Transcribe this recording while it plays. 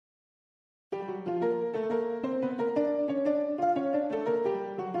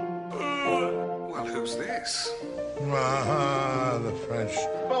nice. Ah, the French.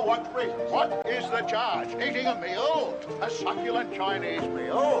 For what reason? What is the charge? Eating a meal? A succulent Chinese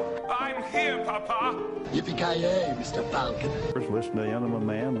meal? I'm here, Papa. Yippee-ki-yay, Mr. Falcon. First listen to Enema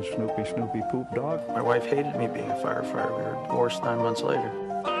Man, the Snoopy Poop Dog. My wife hated me being a firefighter. We were divorced 9 months later.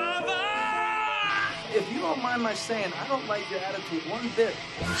 If you don't mind my saying, I don't like your attitude one bit.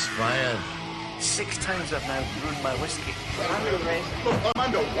 Inspired. 6 times I've now ruined my whiskey.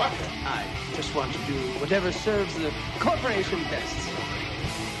 Under what? I just want to do whatever serves the corporation best.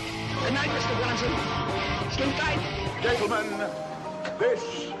 Good night, Mr. Bronson. Sleep tight. Gentlemen, this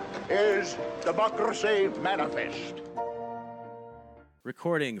is Democracy Manifest.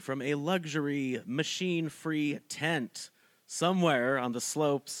 Recording from a luxury, machine-free tent somewhere on the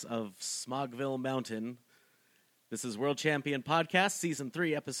slopes of Smogville Mountain. This is World Champion Podcast, Season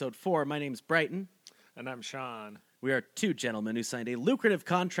 3, Episode 4. My name's Brighton. And I'm Sean. We are two gentlemen who signed a lucrative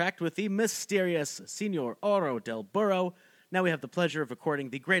contract with the mysterious Senor Oro del Burro. Now we have the pleasure of recording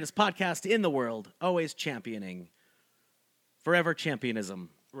the greatest podcast in the world, always championing. Forever championism.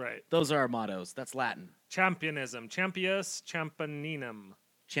 Right. Those are our mottos. That's Latin. Championism. Champius championinum.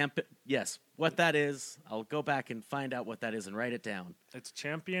 Yes, what that is, I'll go back and find out what that is and write it down. It's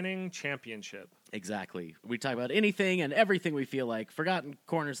championing championship. Exactly. We talk about anything and everything we feel like, forgotten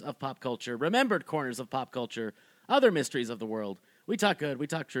corners of pop culture, remembered corners of pop culture, other mysteries of the world. We talk good, we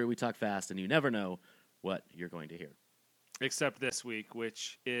talk true, we talk fast, and you never know what you're going to hear. Except this week,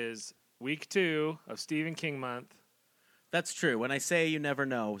 which is week 2 of Stephen King month. That's true. When I say you never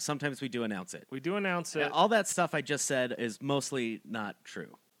know, sometimes we do announce it. We do announce it. All that stuff I just said is mostly not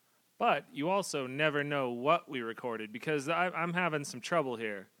true. But you also never know what we recorded because I'm having some trouble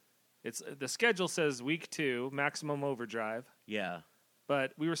here. The schedule says week 2, Maximum Overdrive. Yeah.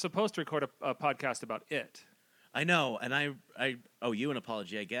 But we were supposed to record a podcast about it. I know, and I owe you an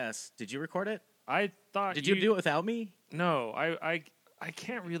apology, I guess. Did you record it? I thought Did you do it without me? No, I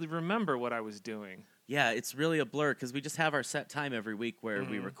can't really remember what I was doing. Yeah, it's really a blur because we just have our set time every week where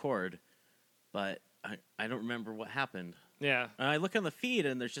we record, but I don't remember what happened. Yeah. And I look on the feed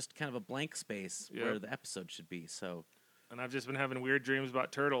and there's just kind of a blank space where the episode should be. So, and I've just been having weird dreams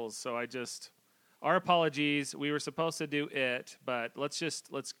about turtles, so our apologies. We were supposed to do it, but let's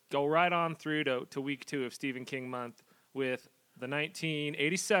go right on through to week 2 of Stephen King month with the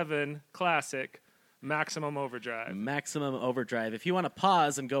 1987 classic Maximum Overdrive. Maximum Overdrive. If you want to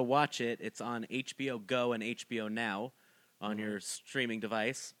pause and go watch it, it's on HBO Go and HBO Now on your streaming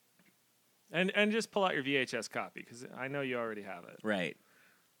device. And just pull out your VHS copy because I know you already have it. Right.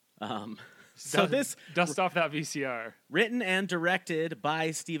 Dust off that VCR. Written and directed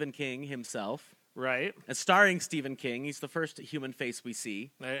by Stephen King himself. Right. And starring Stephen King. He's the first human face we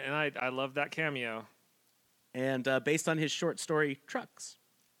see. And I love that cameo. And based on his short story, Trucks.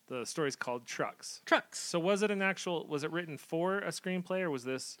 The story's called Trucks. Trucks. So was it written for a screenplay or was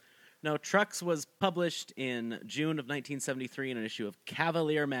this? No, Trucks was published in June of 1973 in an issue of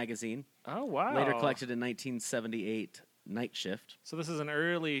Cavalier magazine. Oh, wow. Later collected in 1978 Night Shift. So this is an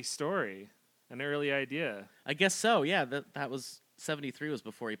early story, an early idea. I guess so, yeah. That was 73 was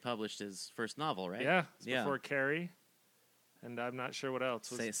before he published his first novel, right? Yeah, before Carrie. And I'm not sure what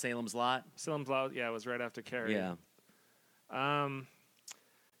else. Salem's Lot? Salem's Lot, yeah, it was right after Carrie. Yeah.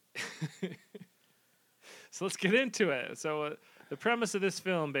 So let's get into it. So the premise of this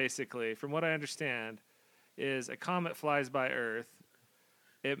film, basically, from what I understand, is a comet flies by Earth.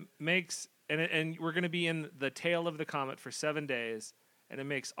 It makes, and we're going to be in the tail of the comet for 7 days, and it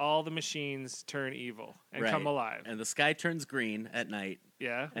makes all the machines turn evil and come alive. And the sky turns green at night.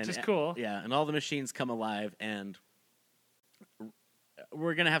 Yeah, which is cool. Yeah, and all the machines come alive, and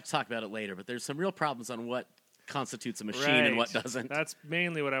we're going to have to talk about it later, but there's some real problems on what constitutes a machine and what doesn't. That's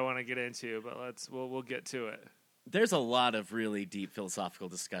mainly what I want to get into, but we'll get to it. There's a lot of really deep philosophical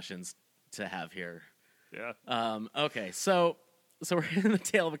discussions to have here. Yeah. Okay, so we're in the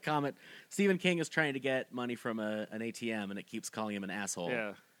tail of a comet. Stephen King is trying to get money from an ATM, and it keeps calling him an asshole.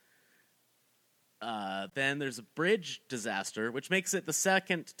 Yeah. Then there's a bridge disaster, which makes it the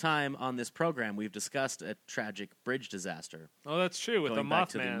second time on this program we've discussed a tragic bridge disaster. Oh, that's true, with going the back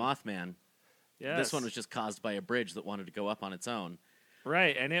Mothman. to the Mothman. Yes. This one was just caused by a bridge that wanted to go up on its own.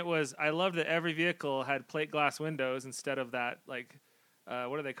 Right, and I love that every vehicle had plate glass windows instead of that,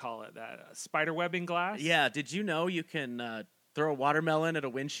 what do they call it? That spider webbing glass? Yeah, did you know you can throw a watermelon at a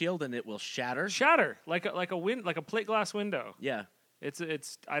windshield and it will shatter? Shatter, like a plate glass window. Yeah.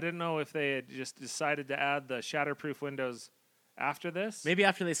 It's. I didn't know if they had just decided to add the shatterproof windows after this. Maybe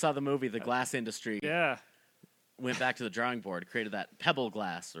after they saw the movie, the glass industry. Yeah. went back to the drawing board, created that pebble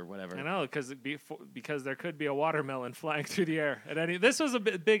glass or whatever. I know, because there could be a watermelon flying through the air at any. This was a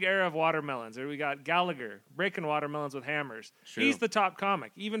big era of watermelons. We got Gallagher breaking watermelons with hammers. True. He's the top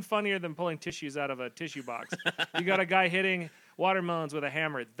comic, even funnier than pulling tissues out of a tissue box. You got a guy hitting watermelons with a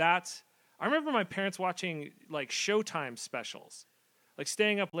hammer. I remember my parents watching like Showtime specials, like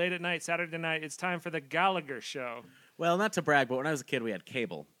staying up late at night, Saturday night. It's time for the Gallagher show. Well, not to brag, but when I was a kid, we had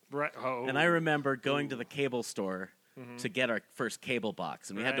cable. Right. Oh. And I remember going to the cable store to get our first cable box,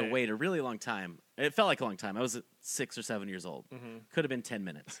 and we had to Right. wait a really long time. It felt like a long time. I was 6 or 7 years old. Could have been 10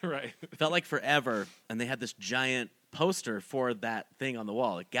 minutes. Right. It felt like forever, and they had this giant poster for that thing on the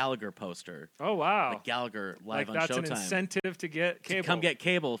wall, a Gallagher poster. Oh wow. Like Gallagher live Like on that's Showtime. an incentive to get cable. Come get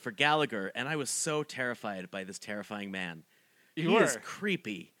cable for Gallagher, and I was so terrified by this terrifying man. You He were. is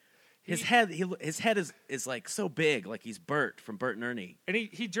creepy. His head is like so big, like he's Bert from Bert and Ernie. And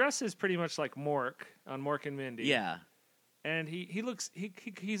he dresses pretty much like Mork on Mork and Mindy. Yeah, And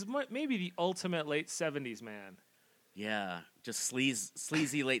he's maybe the ultimate late 70s man. yeah, just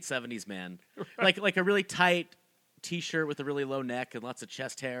sleazy late 70s man, like a really tight T-shirt with a really low neck and lots of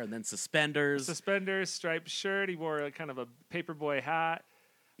chest hair, and then suspenders. Suspenders, striped shirt. He wore a kind of a paperboy hat.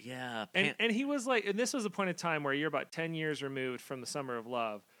 Yeah, And he was like, and this was a point in time where you're about 10 years removed from the Summer of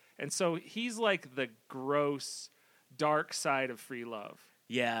Love. And so he's like the gross, dark side of free love.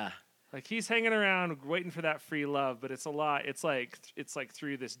 yeah. Like he's hanging around waiting for that free love, but it's a lot. It's like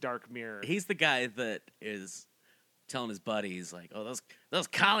through this dark mirror. He's the guy that is telling his buddies like, "Oh, those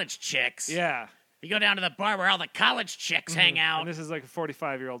college chicks. Yeah. You go down to the bar where all the college chicks hang out." And this is like a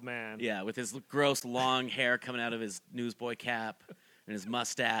 45-year-old man. Yeah, with his gross long hair coming out of his newsboy cap and his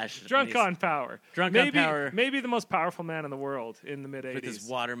mustache. Drunk and he's on power. Drunk on power. Maybe the most powerful man in the world in the mid-'80s. with his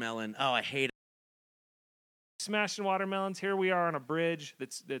watermelon. Oh, I hate it. Smashing watermelons. Here we are on a bridge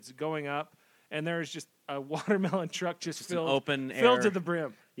that's going up, and there's just a watermelon truck just an filled, open filled air. to the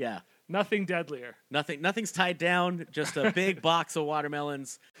brim. Yeah. Nothing deadlier. Nothing's tied down, just a big box of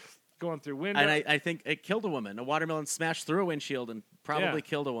watermelons. Going through window. And I think it killed a woman. A watermelon smashed through a windshield and probably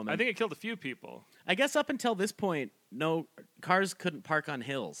killed a woman. I think it killed a few people. I guess up until this point, no cars couldn't park on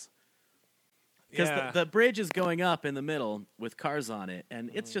hills. Because Yeah. the bridge is going up in the middle with cars on it, and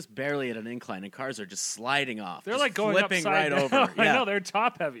it's just barely at an incline, and cars are just sliding off. They're just like going flipping upside right down. over. I Yeah. know, they're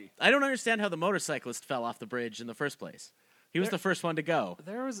top heavy. I don't understand how the motorcyclist fell off the bridge in the first place. He was the first one to go.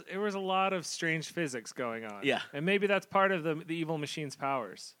 There was a lot of strange physics going on. Yeah. And maybe that's part of the evil machine's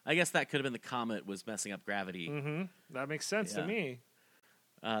powers. I guess that could have been the comet was messing up gravity. Mm-hmm. That makes sense to Yeah. me.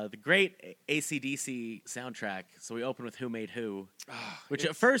 The great AC/DC soundtrack. So we open with "Who Made Who," which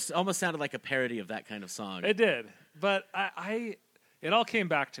at it's- first almost sounded like a parody of that kind of song. It did. But it all came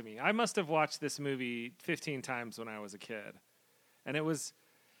back to me. I must have watched this movie 15 times when I was a kid. And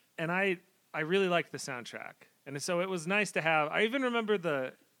I really liked the soundtrack. And so it was nice to have. I even remember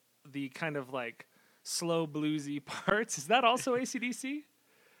the kind of like slow bluesy parts. Is that also AC/DC?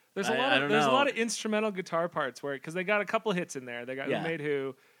 There's a lot. I don't There's a know. lot of instrumental guitar parts where because they got a couple hits in there. They got Yeah. Who Made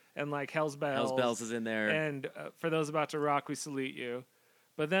Who, and like Hell's Bells. Hell's Bells is in there. And for those about to rock, we salute you.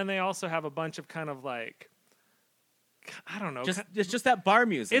 But then they also have a bunch of kind of like, I don't know. It's just that bar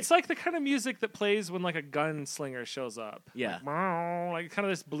music. It's like the kind of music that plays when like a gunslinger shows up. Yeah. Like kind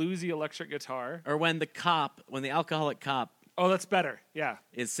of this bluesy electric guitar. or when the alcoholic cop Oh, that's better. Yeah.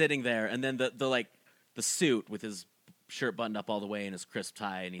 is sitting there, and then the suit with his shirt buttoned up all the way and his crisp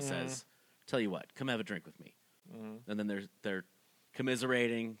tie, and he says, "Tell you what, come have a drink with me." And then they're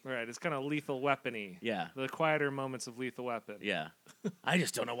commiserating. Right. It's kind of Lethal Weapon-y. Yeah. The quieter moments of Lethal Weapon. Yeah. I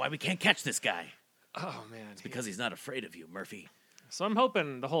just don't know why we can't catch this guy. Oh, man. Because he's not afraid of you, Murphy. So I'm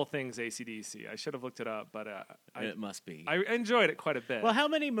hoping the whole thing's AC/DC. I should have looked it up, but It must be. I enjoyed it quite a bit. Well, how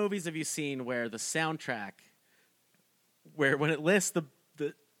many movies have you seen where the soundtrack, where when it lists the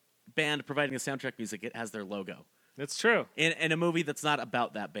band providing the soundtrack music, it has their logo? It's true. In a movie that's not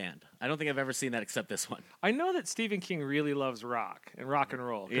about that band. I don't think I've ever seen that except this one. I know that Stephen King really loves rock and rock and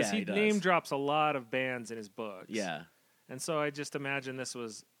roll because Yeah, he does. name drops a lot of bands in his books. Yeah. And so I just imagine this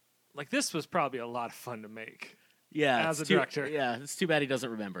was probably a lot of fun to make. Yeah. As it's a director. Yeah, it's too bad he doesn't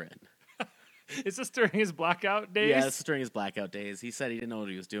remember it. Is this during his blackout days? Yeah, it's during his blackout days. He said he didn't know what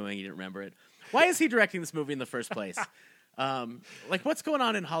he was doing. He didn't remember it. Why is he directing this movie in the first place? What's going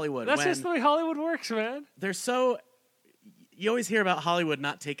on in Hollywood? That's when just the way Hollywood works, man. they're so... You always hear about Hollywood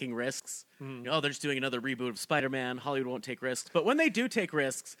not taking risks. Mm-hmm. Oh, they're just doing another reboot of Spider-Man. Hollywood won't take risks. But when they do take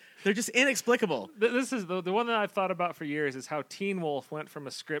risks, they're just inexplicable. This is the one that I've thought about for years is how Teen Wolf went from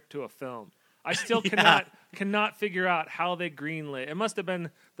a script to a film. I still Yeah. cannot figure out how they greenlit. It must have been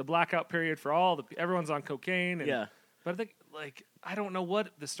the blackout period for everyone's on cocaine. And, Yeah. But I think like I don't know what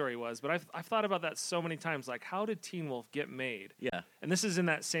the story was, but I've thought about that so many times. Like, how did Teen Wolf get made? Yeah. And this is in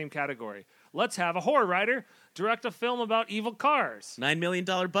that same category. Let's have a horror writer direct a film about evil cars. $9 million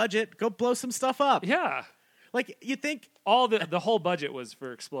budget. Go blow some stuff up. Yeah. Like, you think, All the whole budget was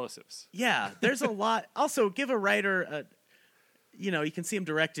for explosives. yeah, there's a lot. Also, give a writer you can see him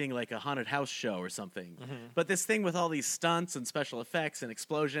directing like a haunted house show or something. But this thing with all these stunts and special effects and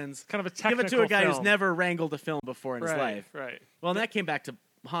explosions, Kind of a give it to technical a guy who's film. never wrangled a film before in his life. Right. Well, and that came back to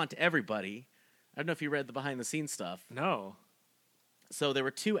haunt everybody. I don't know if you read the behind the scenes stuff. No. So there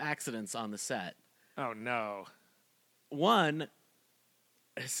were 2 accidents on the set. Oh, no. One,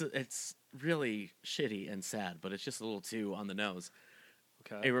 it's really shitty and sad, but it's just a little too on the nose.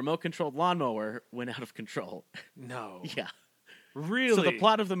 Okay. A remote-controlled lawnmower went out of control. No. Yeah. Really? So the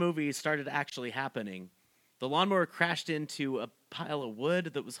plot of the movie started actually happening. The lawnmower crashed into a pile of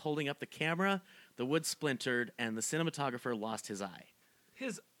wood that was holding up the camera. The wood splintered, and the cinematographer lost his eye.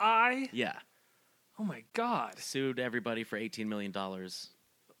 His eye? Yeah. Oh, my God. Sued everybody for $18 million. Double the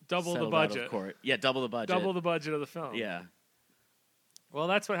Settled out of budget. court. Yeah, double the budget. Double the budget of the film. Yeah. Well,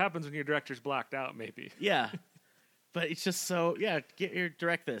 that's what happens when your director's blacked out, maybe. Yeah. But it's just so,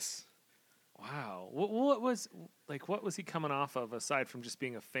 direct this. Wow. What was he coming off of aside from just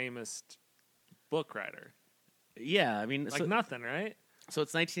being a famous book writer? Yeah, I mean... Like nothing, right? So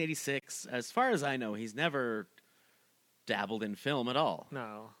it's 1986. As far as I know, he's never dabbled in film at all.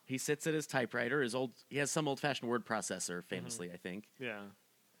 No. He sits at his typewriter. He has some old-fashioned word processor, famously, I think. Yeah.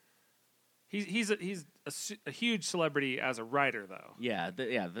 He's a huge celebrity as a writer, though. Yeah,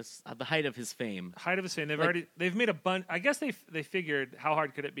 this at the height of his fame. Height of his fame. Like- They've made a bunch. I guess they figured how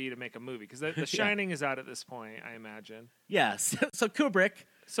hard could it be to make a movie because The Shining is out at this point, I imagine. Yeah, so Kubrick.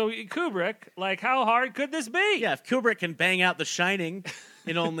 So Kubrick, like, how hard could this be? Yeah, if Kubrick can bang out The Shining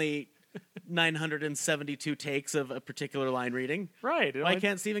in only 972 takes of a particular line reading, Right. why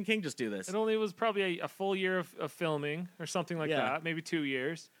can't Stephen King just do this? It only was probably a full year of filming or something like Yeah. that, maybe 2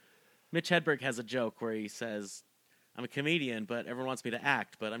 years. Mitch Hedberg has a joke where he says, I'm a comedian, but everyone wants me to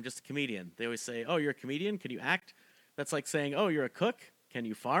act, but I'm just a comedian. They always say, oh, you're a comedian? Can you act? That's like saying, oh, you're a cook? Can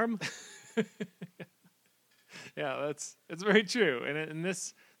you farm? Yeah, it's very true. And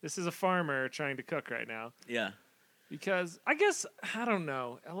this is a farmer trying to cook right now. Yeah. Because I guess, I don't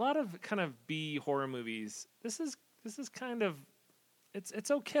know, a lot of kind of B horror movies, this is kind of, it's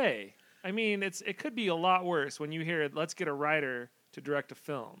okay. I mean, it could be a lot worse when you hear, let's get a writer to direct a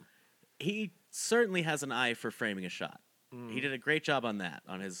film. He certainly has an eye for framing a shot. He did a great job on that,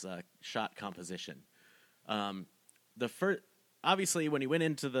 on his shot composition. Obviously, when he went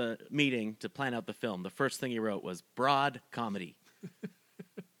into the meeting to plan out the film, the first thing he wrote was broad comedy.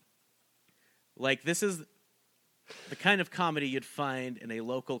 Like, this is the kind of comedy you'd find in a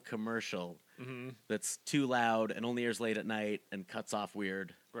local commercial that's too loud and only airs late at night and cuts off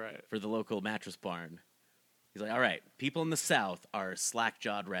weird Right. for the local mattress barn. He's like, all right, people in the South are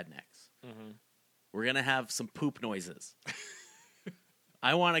slack-jawed rednecks. We're going to have some poop noises.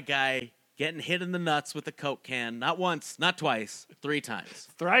 I want a guy getting hit in the nuts with a Coke can, not once, not twice, 3 times.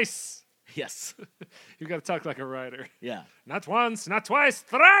 Thrice. Yes. You've got to talk like a writer. Yeah. Not once, not twice,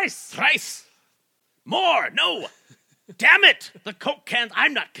 thrice. Thrice! More! No! Damn it! The Coke cans,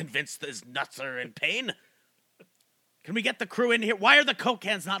 I'm not convinced these nuts are in pain. Can we get the crew in here? Why are the Coke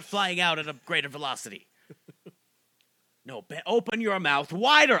cans not flying out at a greater velocity? No, open your mouth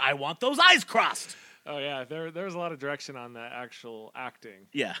wider. I want those eyes crossed. Oh, yeah, there's a lot of direction on that actual acting.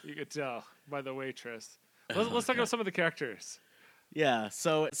 Yeah. You could tell by the waitress. Let's talk about some of the characters. Yeah,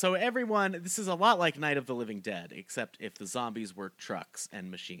 so everyone, this is a lot like Night of the Living Dead, except if the zombies were trucks and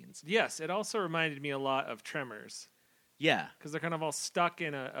machines. Yes, it also reminded me a lot of Tremors. Yeah. Because they're kind of all stuck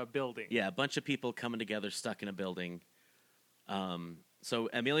in a building. Yeah, a bunch of people coming together, stuck in a building. So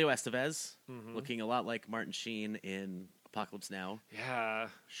Emilio Estevez, looking a lot like Martin Sheen in Apocalypse Now. Yeah.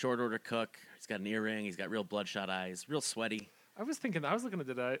 Short order cook. He's got an earring. He's got real bloodshot eyes. Real sweaty. I was looking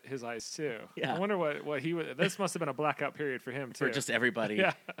at his eyes too. Yeah. I wonder what he would. This must have been a blackout period for him too. For just everybody.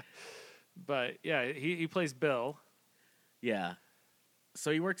 Yeah. But yeah, he plays Bill. Yeah.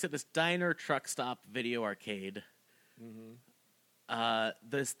 So he works at this diner, truck stop, video arcade. That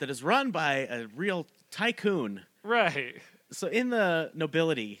is run by a real tycoon. Right. So in the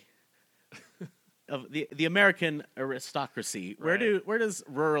nobility of the American aristocracy, Right. where does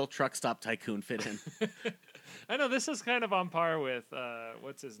rural truck stop tycoon fit in? I know this is kind of on par with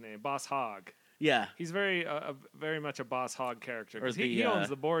what's his name, Boss Hogg. Yeah. He's very much a Boss Hogg character. Or 'Cause the, he owns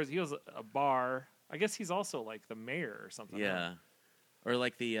the bars. He owns a bar. I guess he's also like the mayor or something. Yeah. Or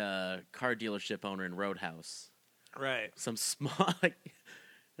like the car dealership owner in Roadhouse. Right. Some small, like,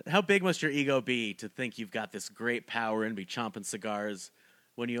 How big must your ego be to think you've got this great power and be chomping cigars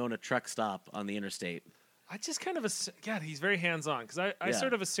when you own a truck stop on the interstate? I just kind of God, he's very hands-on because I Yeah.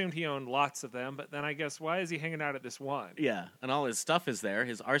 sort of assumed he owned lots of them, but then I guess why is he hanging out at this one? Yeah, and all his stuff is there.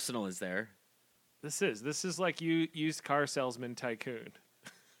 His arsenal is there. This is like used car salesman tycoon.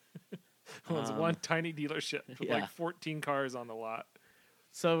 Owns one tiny dealership with yeah. like 14 cars on the lot.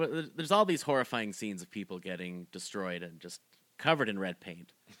 So there's all these horrifying scenes of people getting destroyed and just covered in red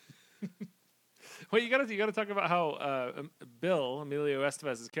paint. Well, you gotta talk about how Bill, Emilio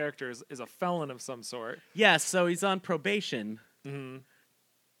Estevez's character, is a felon of some sort. Yeah, so he's on probation,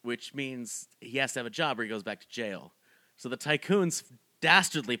 which means he has to have a job or he goes back to jail. So the tycoon's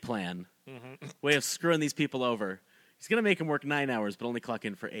dastardly plan, way of screwing these people over, he's going to make them work 9 hours but only clock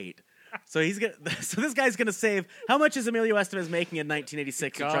in for 8. So so this guy's going to save, how much is Emilio Estevez making in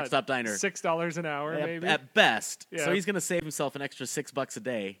 1986 at Truck Stop Diner? $6 an hour, maybe? At best. Yeah. So he's going to save himself an extra $6 a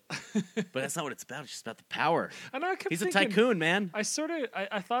day. But that's not what it's about. It's just about the power. I know, I kept He's thinking, a tycoon, man. I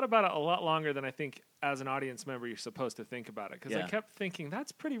thought about it a lot longer than I think as an audience member you're supposed to think about it. Because I Yeah. kept thinking,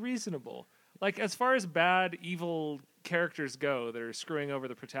 that's pretty reasonable. Like, as far as bad, evil characters go that are screwing over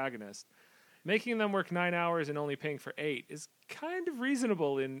the protagonist, making them work 9 hours and only paying for 8 is kind of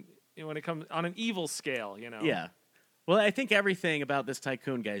reasonable when it comes on an evil scale, you know? Yeah. Well, I think everything about this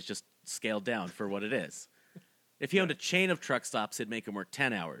tycoon guy is just scaled down for what it is. If he owned a chain of truck stops, it'd make him work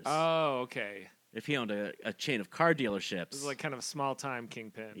 10 hours. Oh, okay. If he owned a chain of car dealerships. This is like kind of a small-time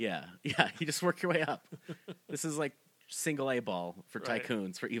kingpin. Yeah. You just work your way up. This is like single A ball for Right.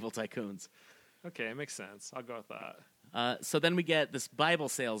 tycoons, for evil tycoons. Okay, it makes sense. I'll go with that. So then we get this Bible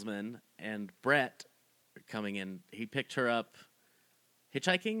salesman and Brett coming in. He picked her up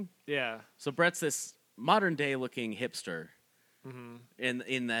hitchhiking. Yeah. So Brett's this modern day looking hipster.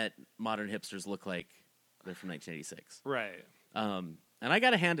 In that modern hipsters look like they're from 1986. Right. And I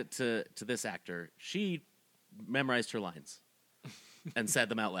got to hand it to this actor. She memorized her lines and said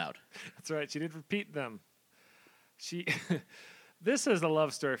them out loud. That's right. She did repeat them. This is a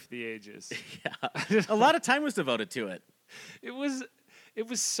love story for the ages. Yeah. A lot of time was devoted to it. It was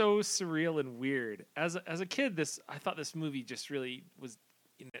so surreal and weird. As a kid, I thought this movie just really was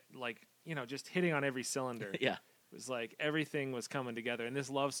just hitting on every cylinder. Yeah. It was like everything was coming together. And this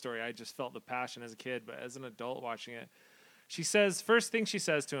love story, I just felt the passion as a kid, but as an adult watching it, first thing she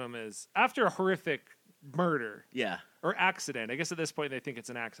says to him is, after a horrific murder Yeah. or accident, I guess at this point they think it's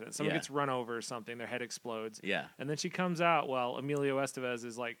an accident. Someone Yeah. gets run over or something, their head explodes. Yeah. And then she comes out while Emilio Estevez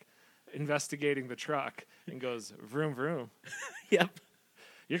is like investigating the truck and goes, vroom, vroom. Yep.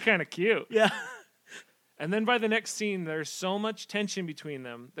 You're kind of cute. Yeah. And then by the next scene, there's so much tension between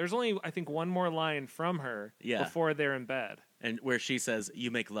them. There's only, I think, one more line from her before they're in bed. And where she says, "You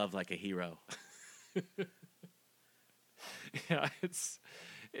make love like a hero." Yeah,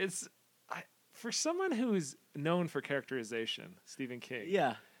 for someone who's known for characterization, Stephen King.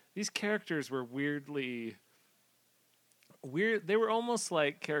 Yeah. These characters were weirdly weird. They were almost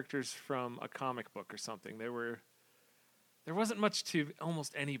like characters from a comic book or something. There wasn't much to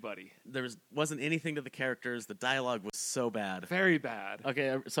almost anybody. There wasn't anything to the characters. The dialogue was so bad. Very bad.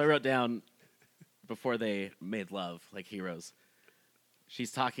 Okay, so I wrote down before they made love like heroes.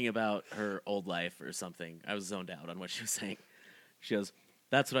 She's talking about her old life or something. I was zoned out on what she was saying. She goes,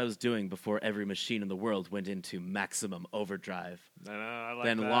 "That's what I was doing before every machine in the world went into maximum overdrive." I know, I like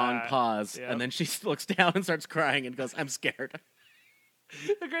Then that. long pause, Yep. and then she looks down and starts crying and goes, "I'm scared."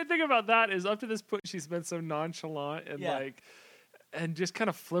 The great thing about that is up to this point she's been so nonchalant and and just kind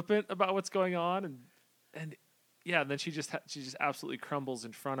of flippant about what's going on and then she just absolutely crumbles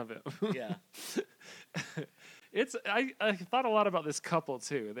in front of him. Yeah. I thought a lot about this couple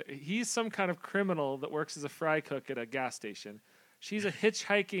too. He's some kind of criminal that works as a fry cook at a gas station. She's a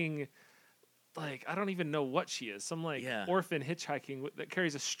hitchhiking, like, I don't even know what she is. Some orphan hitchhiking that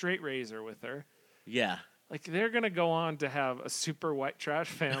carries a straight razor with her. Yeah. Like, they're going to go on to have a super white trash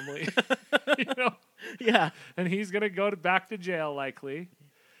family, you know? Yeah. And he's going to go back to jail, likely.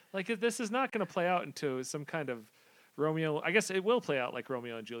 Like, this is not going to play out into some kind of Romeo. I guess it will play out like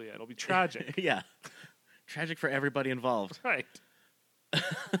Romeo and Juliet. It'll be tragic. Yeah. Tragic for everybody involved. Right.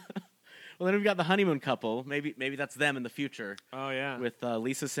 Well, then we've got the honeymoon couple. Maybe that's them in the future. Oh, yeah. With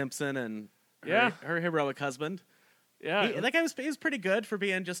Lisa Simpson and Yeah. her heroic husband. Yeah. That guy was pretty good for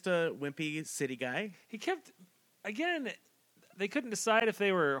being just a wimpy city guy. He kept, again, they couldn't decide if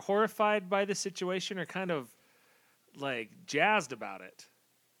they were horrified by the situation or kind of, like, jazzed about it.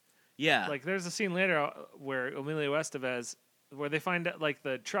 Yeah. Like, there's a scene later where Emilio Estevez, where they find out, like,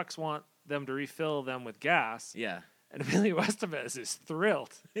 the trucks want them to refill them with gas. Yeah. And Emilio Estevez is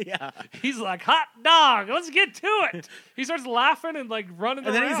thrilled. Yeah. He's like, hot dog, let's get to it. He starts laughing and like running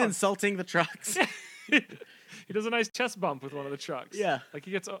And around. then he's insulting the trucks. He does a nice chest bump with one of the trucks. Yeah. Like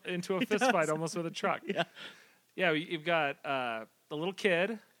he gets into a fist fight almost with a truck. Yeah. Yeah, you've got the little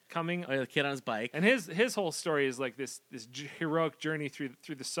kid coming. Oh, yeah, the kid on his bike. And his whole story is like this heroic journey through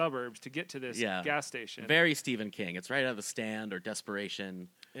the suburbs to get to this gas station. Very Stephen King. It's right out of The Stand or Desperation.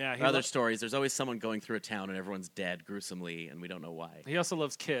 Yeah, or other stories. There's always someone going through a town and everyone's dead gruesomely, and we don't know why. He also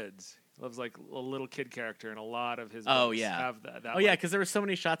loves kids. He loves like a little kid character, and a lot of his Oh books yeah, have that. Oh yeah, because there were so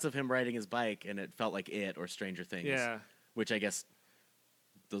many shots of him riding his bike, and it felt like It or Stranger Things. Yeah, which I guess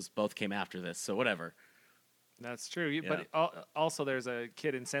those both came after this, so whatever. That's true. But also, there's a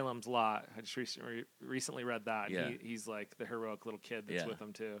kid in Salem's Lot. I just recently read that. Yeah. He's like the heroic little kid that's with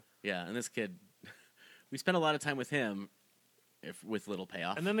him too. Yeah, and this kid, we spent a lot of time with him, with little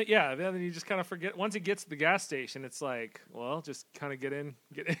payoff. And then then you just kind of forget. Once he gets to the gas station, it's like, well, just kind of get in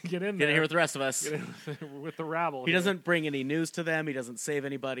there. Get in here with the rest of us. Get in with the rabble. He doesn't bring any news to them. He doesn't save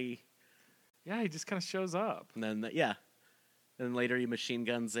anybody. Yeah, he just kind of shows up. And then and then later he machine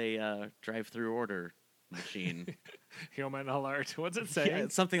guns a drive-through order machine. Human alert. What's it saying? Yeah,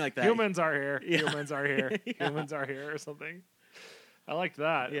 something like that. Humans are here. Yeah. Humans are here. Yeah. Humans are here, or something. I liked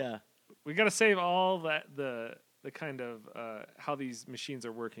that. Yeah. We got to save all that the kind of how these machines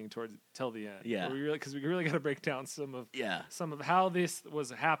are working till the end. Yeah. Because we really got to break down some of how this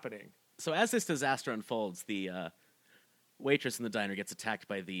was happening. So as this disaster unfolds, the waitress in the diner gets attacked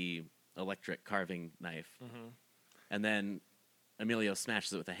by the electric carving knife, and then Emilio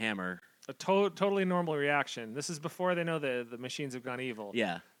smashes it with a hammer. A totally normal reaction. This is before they know the machines have gone evil.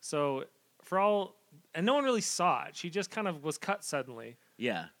 Yeah. So and no one really saw it. She just kind of was cut suddenly.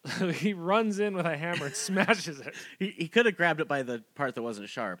 Yeah. He runs in with a hammer and smashes it. He could have grabbed it by the part that wasn't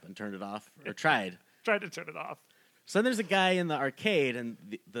sharp and turned it off, or tried. Tried to turn it off. So then there's a guy in the arcade,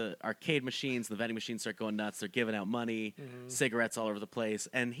 and the arcade machines, the vending machines start going nuts. They're giving out money, cigarettes all over the place.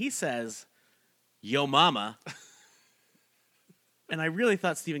 And he says, "Yo mama." And I really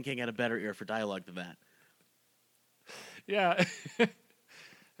thought Stephen King had a better ear for dialogue than that. Yeah.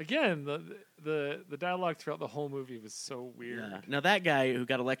 Again, the dialogue throughout the whole movie was so weird. Yeah. Now that guy who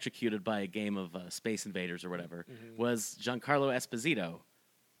got electrocuted by a game of Space Invaders or whatever was Giancarlo Esposito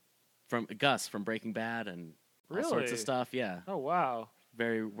from Gus from Breaking Bad and all sorts of stuff. Yeah. Oh wow.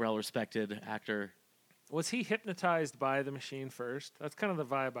 Very well respected actor. Was he hypnotized by the machine first? That's kind of the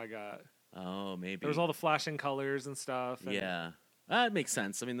vibe I got. Oh, maybe. There was all the flashing colors and stuff. And yeah. It makes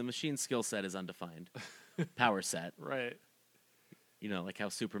sense. I mean, the machine's skill set is undefined. Power set. Right. You know, like how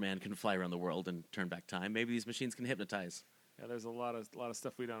Superman can fly around the world and turn back time. Maybe these machines can hypnotize. Yeah, there's a lot of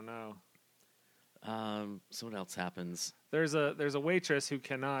stuff we don't know. So what else happens? There's a waitress who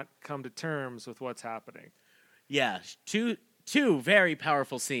cannot come to terms with what's happening. Yeah, two very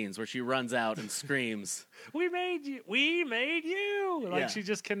powerful scenes where she runs out and screams, "We made you! We made you!" Like she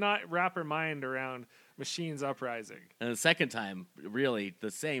just cannot wrap her mind around machines uprising. And the second time, really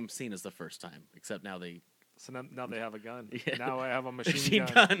the same scene as the first time, except now they. So now they have a gun. Yeah. Now I have a machine Machine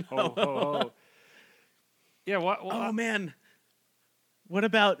gun. gun. Ho, ho, ho. Yeah. What? Oh man. What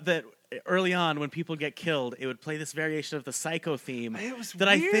about that? Early on, when people get killed, it would play this variation of the Psycho theme. It was that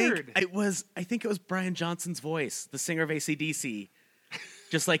weird. I think it was Brian Johnson's voice, the singer of AC/DC,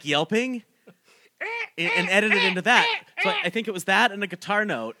 just like yelping, and edited into that. So I think it was that and a guitar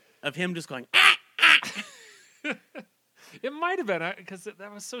note of him just going. It might have been because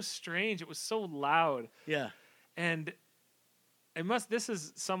that was so strange. It was so loud. Yeah, and this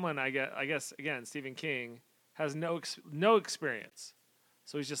is someone I guess again Stephen King has no experience.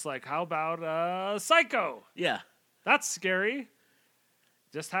 So he's just like, how about Psycho? Yeah. That's scary.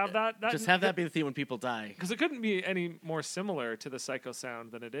 Just have that Just have that be the theme when people die. Because it couldn't be any more similar to the Psycho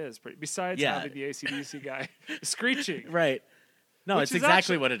sound than it is. Besides having the AC/DC guy screeching. Right. No, it's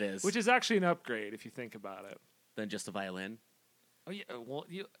exactly what it is. Which is actually an upgrade if you think about it. Than just a violin. Oh, yeah. Well,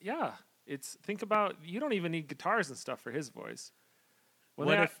 yeah. Think about, you don't even need guitars and stuff for his voice.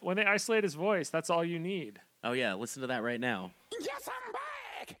 When they isolate his voice, that's all you need. Oh, yeah. Listen to that right now. Yes, I'm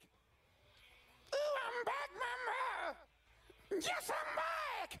back. Ooh, I'm back, mama. Yes, I'm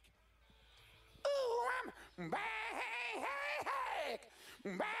back. Ooh, I'm back.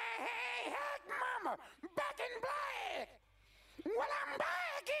 Back, mama. Back in black. Well, I'm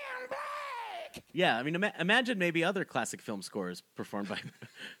back in black. Yeah, I mean, imagine maybe other classic film scores performed by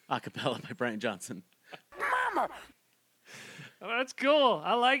a cappella by Brian Johnson. Mama. Oh, that's cool.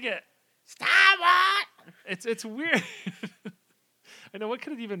 I like it. Stop it. It's weird. I know, what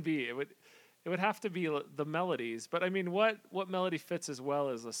could it even be? It would have to be the melodies, but I mean, what melody fits as well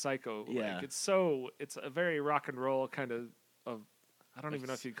as a Psycho? Yeah. Like, it's a very rock and roll kind of I don't even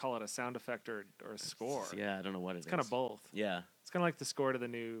know if you'd call it a sound effect or a score. Yeah, I don't know what It's kind of both. Yeah. It's kind of like the score to the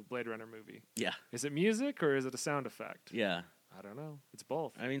new Blade Runner movie. Yeah. Is it music or is it a sound effect? Yeah. I don't know. It's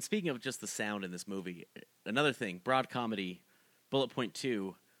both. I mean, speaking of just the sound in this movie, another thing, broad comedy, bullet point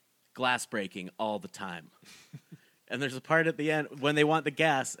 2, glass breaking all the time. And there's a part at the end when they want the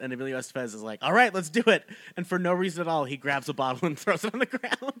gas, and Emilio Estevez is like, all right, let's do it. And for no reason at all, he grabs a bottle and throws it on the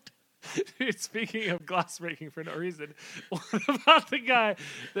ground. Dude, speaking of glass breaking for no reason, what about the guy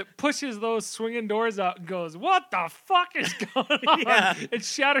that pushes those swinging doors out and goes, what the fuck is going on? Yeah. It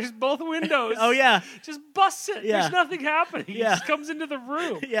shatters both windows. Oh, yeah. Just busts it. Yeah. There's nothing happening. Yeah. He just comes into the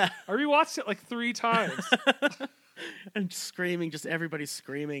room. Yeah. I rewatched it like 3 times. And screaming, just everybody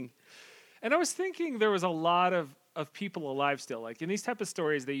screaming. And I was thinking there was a lot of people alive still. Like in these type of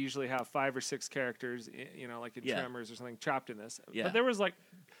stories, they usually have 5 or 6 characters, like in Tremors or something, trapped in this. Yeah. But there was like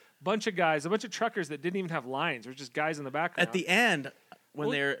a bunch of truckers that didn't even have lines. There were just guys in the background. At the end, when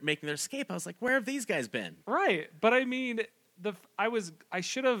they're making their escape, I was like, where have these guys been? Right. But I mean, I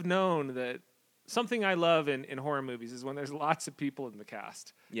should have known that something I love in horror movies is when there's lots of people in the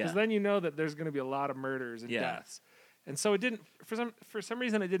cast. Yeah. Because then you know that there's going to be a lot of murders and deaths. And so it didn't, for some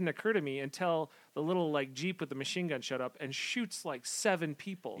reason, it didn't occur to me until the little like Jeep with the machine gun showed up and shoots like 7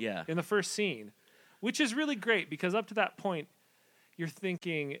 people in the first scene, which is really great because up to that point, you're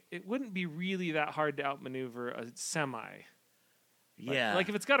thinking it wouldn't be really that hard to outmaneuver a semi. Yeah. Like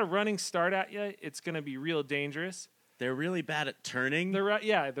if it's got a running start at you, it's going to be real dangerous. They're really bad at turning.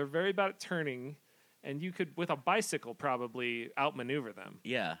 They're very bad at turning, and you could, with a bicycle, probably outmaneuver them.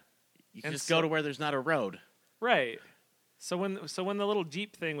 Yeah. You can just go to where there's not a road. Right. So when the little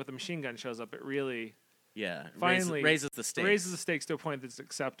Jeep thing with the machine gun shows up, it really finally raises the stakes. Raises the stakes to a point that's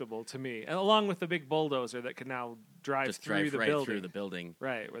acceptable to me, and along with the big bulldozer that can now drive through the building.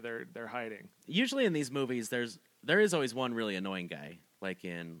 Right, where they're hiding. Usually in these movies, there is always one really annoying guy, like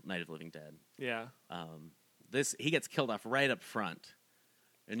in Night of the Living Dead. Yeah. He gets killed off right up front.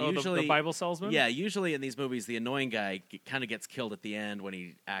 And usually the Bible salesman? Yeah, usually in these movies, the annoying guy kind of gets killed at the end when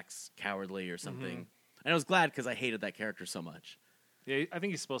he acts cowardly or something. Mm-hmm. And I was glad because I hated that character so much. Yeah, I think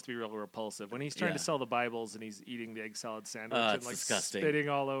he's supposed to be real repulsive. When he's trying to sell the Bibles and he's eating the egg salad sandwich and like disgusting. Spitting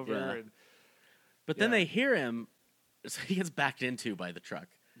all over. Yeah. But then they hear him, so he gets backed into by the truck.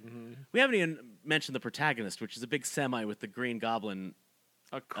 Mm-hmm. We haven't even mentioned the protagonist, which is a big semi with the Green Goblin.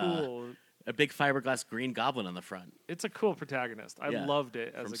 A big fiberglass Green Goblin on the front. It's a cool protagonist. I loved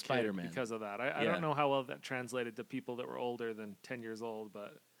it as a Spider-Man kid because of that. I don't know how well that translated to people that were older than 10 years old,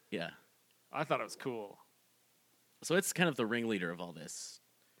 but I thought it was cool. So it's kind of the ringleader of all this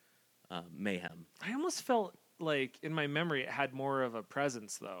mayhem. I almost felt like in my memory it had more of a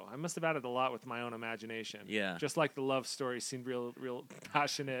presence, though. I must have added a lot with my own imagination. Yeah. Just like the love story seemed real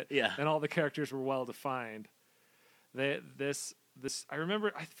passionate. Yeah. And all the characters were well defined. This I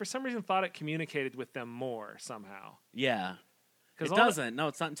remember for some reason thought it communicated with them more somehow. Yeah. It doesn't. No,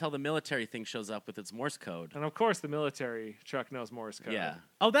 it's not until the military thing shows up with its Morse code. And of course the military truck knows Morse code. Yeah.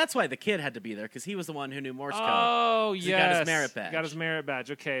 Oh, that's why the kid had to be there, because he was the one who knew Morse code. Oh, yes. He got his merit badge. Got his merit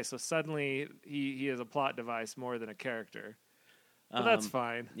badge. Okay, so suddenly he is a plot device more than a character. But that's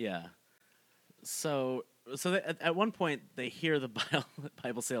fine. Yeah. So at one point they hear the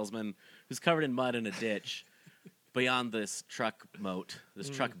Bible salesman who's covered in mud in a ditch beyond this truck moat, this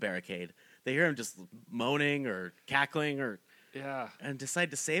truck barricade. They hear him just moaning or cackling and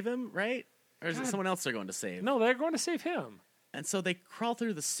decide to save him, right? Or is it someone else they're going to save? No, they're going to save him. And so they crawl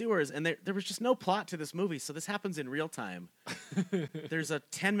through the sewers, and there was just no plot to this movie, so this happens in real time. There's a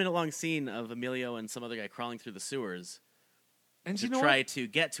 10-minute long scene of Emilio and some other guy crawling through the sewers and to try to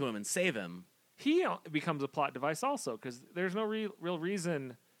get to him and save him. He becomes a plot device also, because there's no real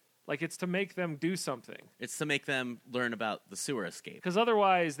reason. Like, it's to make them do something. It's to make them learn about the sewer escape. Because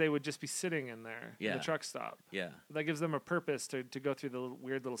otherwise, they would just be sitting in there in the truck stop. Yeah. That gives them a purpose to go through the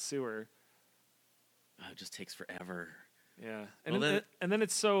weird little sewer. Oh, it just takes forever. Yeah. And then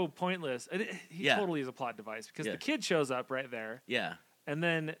it's so pointless. He totally is a plot device, because the kid shows up right there. Yeah. And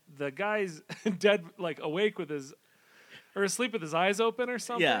then the guy's dead, like, awake with his... Or asleep with his eyes open or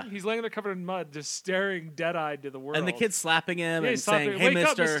something. Yeah. He's laying there covered in mud, just staring dead-eyed to the world. And the kid's slapping him and saying, "Hey, mister. Wake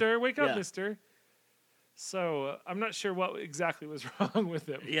up, mister. Wake up, mister." So I'm not sure what exactly was wrong with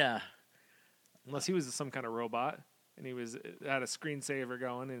him. Yeah. Unless he was some kind of robot and he had a screensaver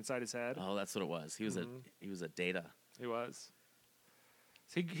going inside his head. Oh, that's what it was. He was a Data. He was.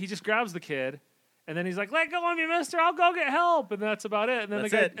 So he just grabs the kid, and then he's like, "Let go of me, mister. I'll go get help." And that's about it. And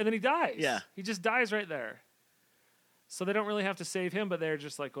then and then he dies. Yeah. He just dies right there. So they don't really have to save him, but they're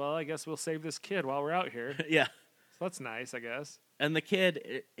just like, well, I guess we'll save this kid while we're out here. Yeah. So that's nice, I guess. And the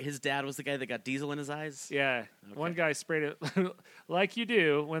kid, his dad was the guy that got diesel in his eyes? Yeah. One guy sprayed it like you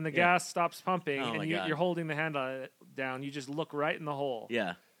do when the gas stops pumping Oh, my and God. you're holding the handle down. You just look right in the hole.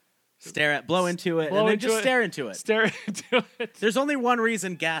 Yeah. Blow into it, Blow and then into just it. stare into it. Stare into it. There's only one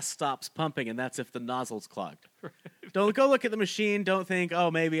reason gas stops pumping, and that's if the nozzle's clogged. Don't go look at the machine. Don't think, oh,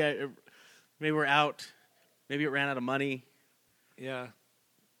 maybe we're out. Maybe it ran out of money. Yeah.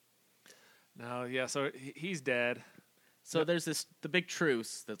 No, yeah, so he's dead. So there's the big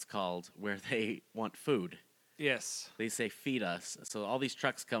truce that's called where they want food. Yes. They say, feed us. So all these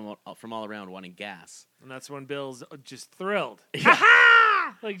trucks come from all around wanting gas. And that's when Bill's just thrilled. Yeah.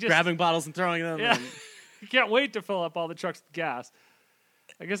 Ha-ha! Like just Grabbing bottles and throwing them. Yeah. and- You can't wait to fill up all the trucks with gas.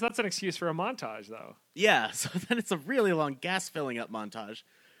 I guess that's an excuse for a montage, though. Yeah, so then it's a really long gas filling up montage,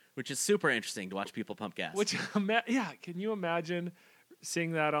 which is super interesting to watch people pump gas. Which, can you imagine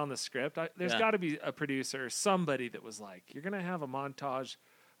seeing that on the script? There's Yeah. got to be a producer, somebody that was like, you're going to have a montage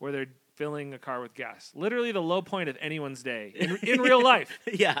where they're filling a car with gas. Literally the low point of anyone's day in real life.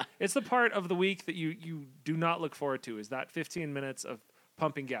 Yeah. It's the part of the week that you do not look forward to, is that 15 minutes of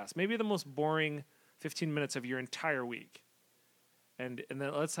pumping gas. Maybe the most boring 15 minutes of your entire week. And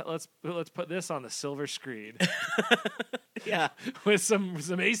then let's put this on the silver screen Yeah. with some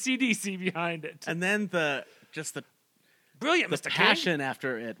AC/DC behind it. And then the Brilliant, the Mr. passion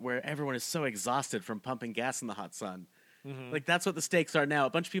after it, where everyone is so exhausted from pumping gas in the hot sun. Mm-hmm. Like, that's what the stakes are now. A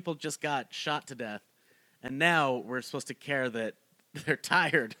bunch of people just got shot to death, and now we're supposed to care that they're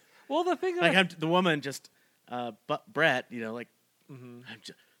tired. Well, the thing Like, that the woman just, Brett, Mm-hmm. I'm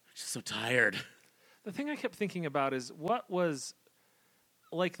just so tired. the thing I kept thinking about is what was,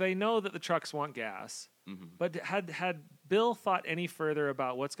 like, they know that the trucks want gas, but had Bill thought any further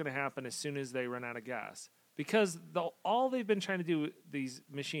about what's going to happen as soon as they run out of gas? Because all they've been trying to do with these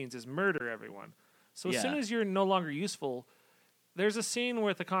machines is murder everyone. So as soon Yeah. as you're no longer useful, there's a scene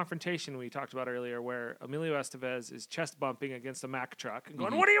with the confrontation we talked about earlier where Emilio Estevez is chest bumping against a Mack truck and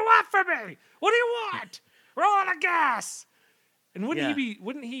going, "What do you want from me? What do you want? We're all out of gas." And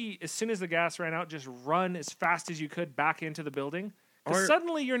wouldn't he, as soon as the gas ran out, just run as fast as you could back into the building? Because Or-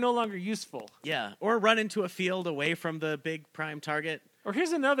 suddenly you're no longer useful. Yeah. Or run into a field away from the big prime target Or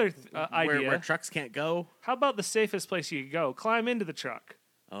here's another idea. where trucks can't go. How about the safest place you could go? Climb into the truck.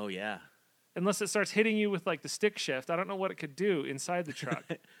 Oh, yeah. Unless it starts hitting you with like the stick shift. I don't know what it could do inside the truck.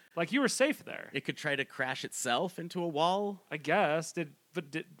 Like, you were safe there, It could try to crash itself into a wall. I guess.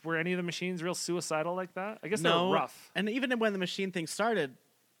 Were any of the machines real suicidal like that? I guess they No. were rough. And even when the machine thing started,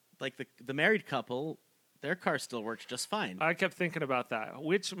 like the married couple, their car still works just fine. I kept thinking about that.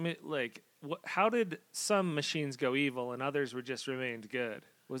 How did some machines go evil and others were just remained good?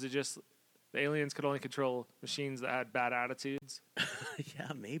 Was it just the aliens could only control machines that had bad attitudes?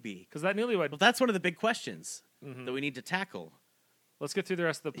 Yeah, maybe. Because that Newlywed. Well, that's one of the big questions that we need to tackle. Let's get through the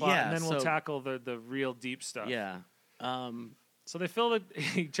rest of the plot, Yeah, and then we'll so- tackle the real deep stuff. Yeah. So they fill it.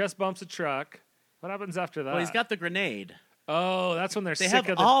 He just bumps a truck. What happens after that? Well, he's got the grenade. Oh, that's when they're They sick have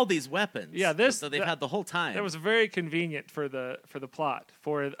of the. all these weapons. Yeah, so they've had the whole time. That was very convenient for the plot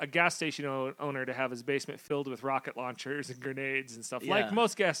for a gas station owner to have his basement filled with rocket launchers and grenades and stuff. Yeah. Like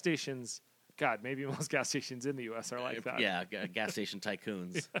most gas stations. God, maybe most gas stations in the U.S. are like that. Yeah, gas station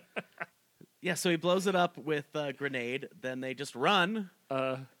tycoons. Yeah, so he blows it up with a grenade. Then they just run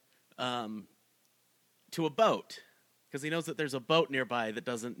to a boat because he knows that there's a boat nearby that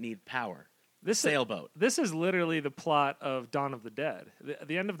doesn't need power. Sailboat. This is literally the plot of Dawn of the Dead. At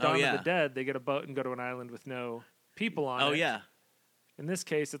the end of Dawn yeah. of the Dead, they get a boat and go to an island with no people on it. Oh, yeah. In this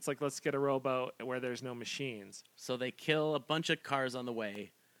case, it's like, let's get a rowboat where there's no machines. So they kill a bunch of cars on the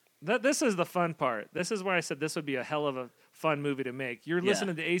way. This is the fun part. This is where I said this would be a hell of a fun movie to make. You're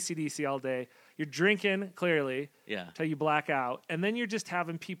listening to AC/DC all day. You're drinking, clearly, Yeah. till you black out. And then you're just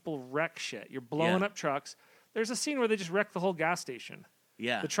having people wreck shit. You're blowing Yeah. up trucks. There's a scene where they just wreck the whole gas station.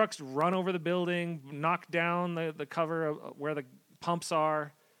 Yeah. The trucks run over the building, knock down the cover of where the pumps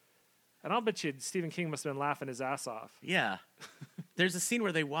are. And I'll bet you Stephen King must have been laughing his ass off. Yeah. There's a scene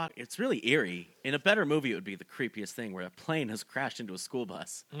where they walk. It's really eerie. In a better movie, it would be the creepiest thing where a plane has crashed into a school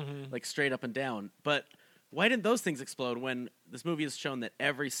bus, like straight up and down. But why didn't those things explode when this movie has shown that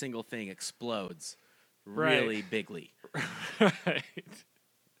every single thing explodes really bigly? Right.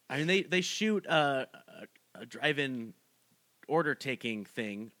 I mean, they shoot a drive-in order-taking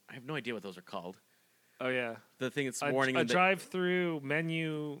thing. I have no idea what those are called. Oh, yeah. The thing that's A warning them that drive-through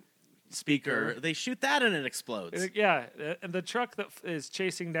menu speaker. They shoot that and it explodes. Yeah, and the truck that is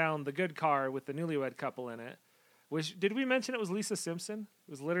chasing down the good car with the newlywed couple in it, Did we mention it was Lisa Simpson?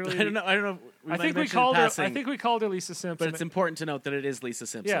 It was literally. I don't know. I think we called her. I think we called her Lisa Simpson. But it's important to note that it is Lisa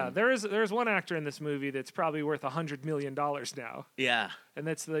Simpson. Yeah, there's one actor in this movie that's probably worth $100 million now. Yeah. And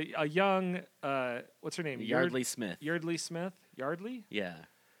that's a young what's her name? Yardley Smith. Yardley Smith. Yardley. Yeah.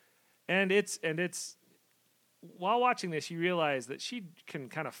 And it's while watching this, you realize that she can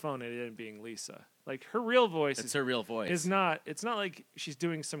kind of phone it in being Lisa. Like her real voice. It's her real voice. It's not like she's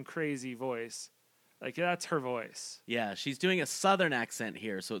doing some crazy voice. Like that's her voice. Yeah, she's doing a Southern accent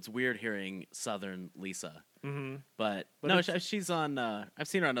here, so it's weird hearing Southern Lisa. Mm-hmm. But no, she's on. I've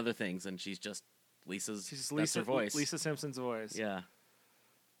seen her on other things, and she's just Lisa's. That's her voice. Lisa Simpson's voice. Yeah.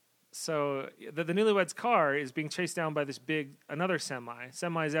 So the newlyweds' car is being chased down by another semi.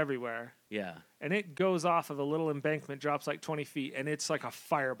 Semis everywhere. Yeah. And it goes off of a little embankment, drops like 20 feet, and it's like a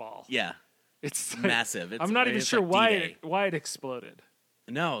fireball. Yeah. It's like, massive. I'm not even sure like why it exploded.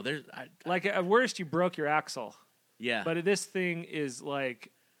 No, there's like at worst you broke your axle. Yeah. But this thing is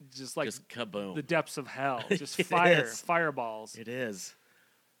just kaboom. The depths of hell. Just is. fireballs. It is.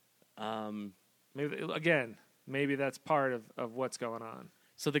 Maybe that's part of what's going on.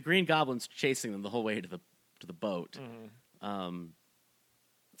 So the Green Goblin's chasing them the whole way to the boat. Mm-hmm.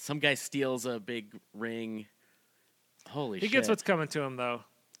 Some guy steals a big ring. Holy shit. He gets what's coming to him though.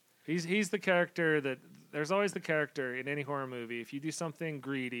 He's the character that there's always the character in any horror movie. If you do something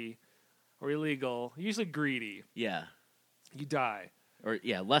greedy or illegal, usually greedy. Yeah. You die. Or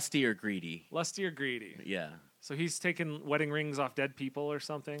lusty or greedy. Lusty or greedy. Yeah. So he's taking wedding rings off dead people or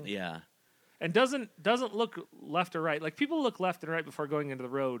something. Yeah. And doesn't look left or right. Like people look left and right before going into the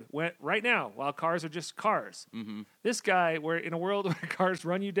road. Right now, while cars are just cars. Mm-hmm. This guy, where in a world where cars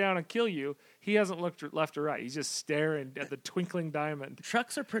run you down and kill you, he hasn't looked left or right. He's just staring at the twinkling diamond.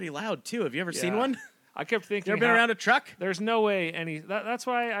 Trucks are pretty loud too. Have you ever seen one? I kept thinking. You ever been around a truck? There's no way any. That's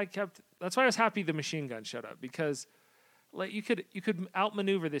why I was happy the machine gun showed up because. Like you could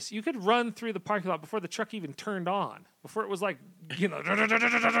outmaneuver this. You could run through the parking lot before the truck even turned on. Before it was like,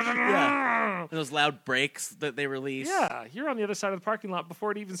 yeah. Those loud brakes that they release. Yeah, you're on the other side of the parking lot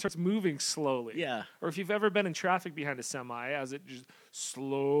before it even starts moving slowly. Yeah. Or if you've ever been in traffic behind a semi, as it just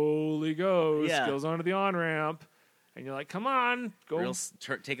slowly goes onto the on ramp, and you're like, come on, go.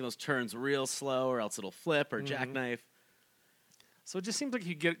 Taking those turns real slow, or else it'll flip or jackknife. So it just seems like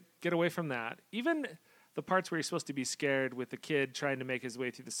you get away from that. Even the parts where you're supposed to be scared with the kid trying to make his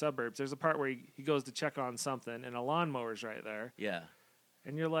way through the suburbs, there's a part where he goes to check on something, and a lawnmower's right there. Yeah.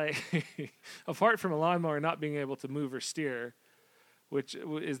 And you're like, apart from a lawnmower not being able to move or steer, which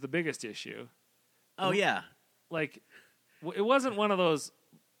is the biggest issue. Oh, yeah. Like, it wasn't one of those,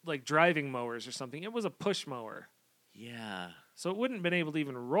 like, driving mowers or something. It was a push mower. Yeah. So it wouldn't have been able to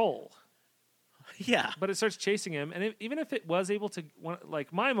even roll. Yeah. But it starts chasing him, and even if it was able to,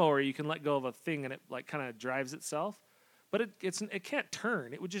 like my mower, you can let go of a thing and it like kind of drives itself, but it can't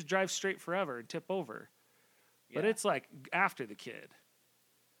turn. It would just drive straight forever and tip over. Yeah. But it's like after the kid.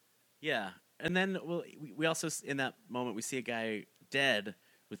 Yeah. And then we also, in that moment, we see a guy dead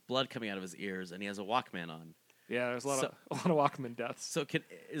with blood coming out of his ears, and he has a Walkman on. Yeah, there's a lot of Walkman deaths. So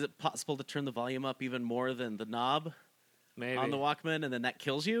is it possible to turn the volume up even more than the knob Maybe. on the Walkman, and then that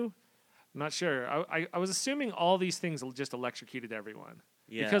kills you? I'm not sure. I was assuming all these things just electrocuted everyone.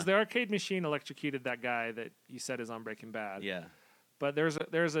 Yeah. Because the arcade machine electrocuted that guy that you said is on Breaking Bad. Yeah. But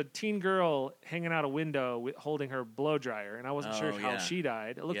there's a teen girl hanging out a window holding her blow dryer, and I wasn't sure how she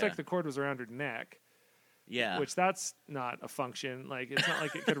died. It looked like the cord was around her neck. Yeah. Which that's not a function. Like it's not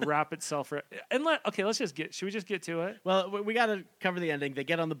like it could wrap itself. Let's just should we just get to it? Well, we got to cover the ending. They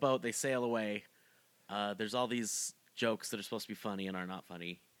get on the boat. They sail away. There's all these jokes that are supposed to be funny and are not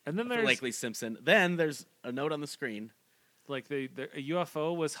funny. And then there's Blakely Simpson. Then there's a note on the screen. Like a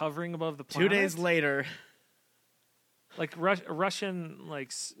UFO was hovering above the planet. 2 days later. Like Russian,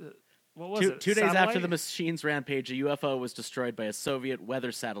 like what was it? 2 days after the machine's rampage, a UFO was destroyed by a Soviet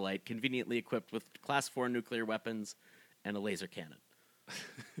weather satellite, conveniently equipped with Class 4 nuclear weapons and a laser cannon.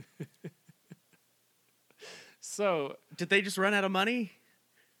 So, did they just run out of money?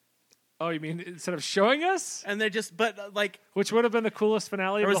 Oh, you mean instead of showing us? And they just, which would have been the coolest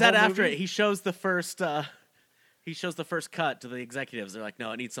finale. Or was of the that whole after movie? it? He shows the first. He shows the first cut to the executives. They're like,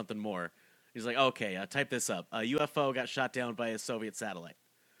 "No, it needs something more." He's like, "Okay, type this up. A UFO got shot down by a Soviet satellite."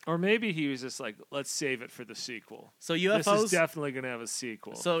 Or maybe he was just like, "Let's save it for the sequel." So UFOs this is definitely going to have a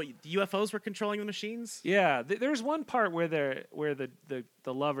sequel. So UFOs were controlling the machines. Yeah, there's one part where the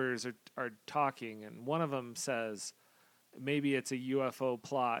lovers are talking, and one of them says, maybe it's a UFO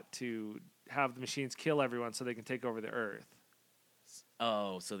plot to have the machines kill everyone so they can take over the Earth.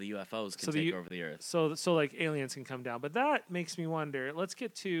 Oh, so the UFOs can take over the Earth. So like aliens can come down. But that makes me wonder. Let's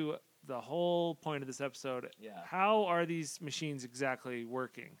get to the whole point of this episode. Yeah. How are these machines exactly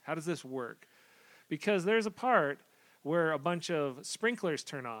working? How does this work? Because there's a part where a bunch of sprinklers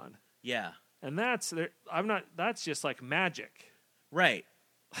turn on, Yeah. and that's just like magic. Right.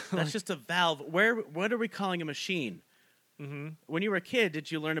 That's just a valve. What are we calling a machine? Mm-hmm. When you were a kid,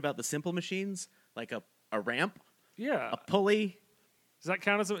 did you learn about the simple machines? Like a ramp? Yeah. A pulley? Does that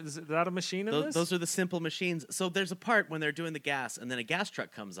count as is that a machine in this? Those are the simple machines. So there's a part when they're doing the gas, and then a gas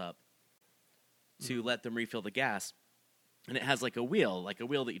truck comes up to let them refill the gas, and it has like a wheel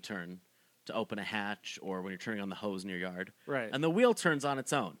that you turn to open a hatch, or when you're turning on the hose in your yard. Right. And the wheel turns on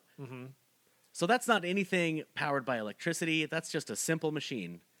its own. Mm-hmm. So that's not anything powered by electricity. That's just a simple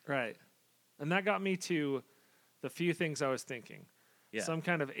machine. Right. And that got me to the few things I was thinking. Yeah. Some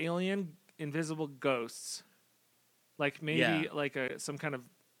kind of alien, invisible ghosts, like maybe Yeah. like some kind of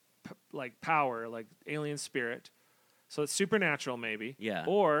like power, like alien spirit. So it's supernatural, maybe. Yeah.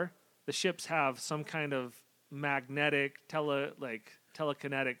 Or the ships have some kind of magnetic,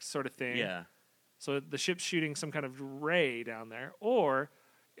 telekinetic sort of thing. Yeah. So the ship's shooting some kind of ray down there. Or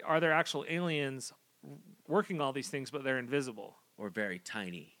are there actual aliens working all these things, but they're invisible? Or very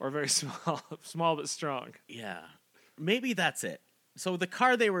tiny. Or very small but strong. Yeah. Maybe that's it. So the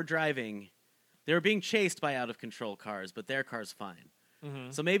car they were driving, they were being chased by out-of-control cars, but their car's fine.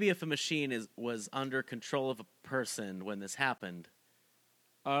 Mm-hmm. So maybe if a machine was under control of a person when this happened.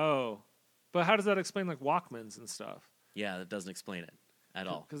 Oh. But how does that explain, like, Walkmans and stuff? Yeah, that doesn't explain it at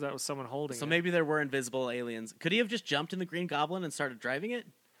all. Because that was someone holding it. So maybe there were invisible aliens. Could he have just jumped in the Green Goblin and started driving it?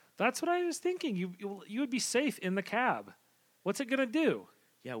 That's what I was thinking. You would be safe in the cab. What's it going to do?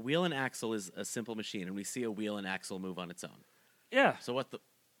 Yeah, wheel and axle is a simple machine, and we see a wheel and axle move on its own. Yeah. So what the...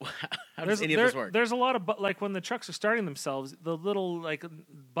 How does any of this work? There's a lot of, like, when the trucks are starting themselves, the little, like,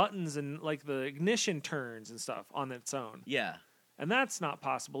 buttons and, like, the ignition turns and stuff on its own. Yeah. And that's not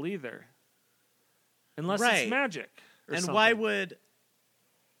possible either. Unless Right. it's magic. Or And something. why would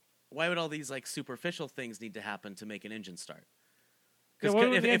all these, like, superficial things need to happen to make an engine start? Yeah, Because why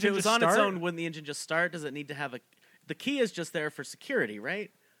wouldn't if the it engine was just on its start? own, wouldn't the engine just start? Does it need to have a... The key is just there for security,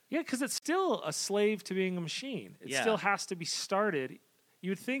 right? Yeah, because it's still a slave to being a machine. It Yeah. still has to be started. You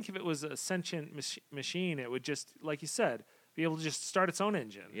would think if it was a sentient machine, it would just, like you said, be able to just start its own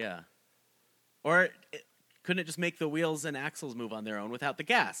engine. Yeah. Or couldn't it just make the wheels and axles move on their own without the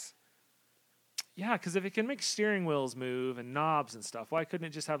gas? Yeah, because if it can make steering wheels move and knobs and stuff, why couldn't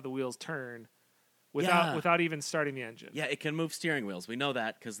it just have the wheels turn without even starting the engine? Yeah, it can move steering wheels. We know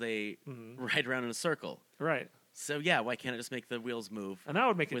that because they ride around in a circle. Right. So, yeah, why can't it just make the wheels move? And that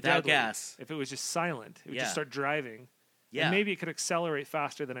would make it without deadly gas. if it was just silent. It would Yeah. just start driving. Yeah. And maybe it could accelerate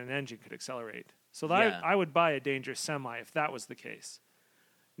faster than an engine could accelerate. So Yeah. I would buy a dangerous semi if that was the case.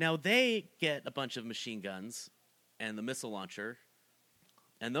 Now, they get a bunch of machine guns and the missile launcher,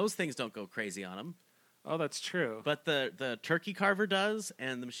 and those things don't go crazy on them. Oh, that's true. But the turkey carver does,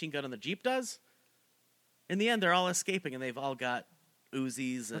 and the machine gun on the Jeep does. In the end, they're all escaping, and they've all got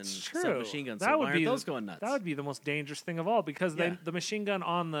Uzis and That's true. submachine guns. That So would why be aren't those going nuts? That would be the most dangerous thing of all because Yeah. the machine gun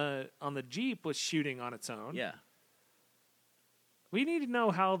on the Jeep was shooting on its own. Yeah. We need to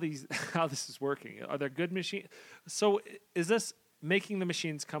know how this is working. Are there good machines? So is this making the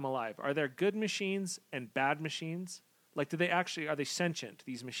machines come alive? Are there good machines and bad machines? Like, are they sentient,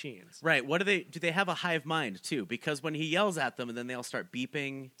 these machines? Right. Do they have a hive mind, too? Because when he yells at them, and then they all start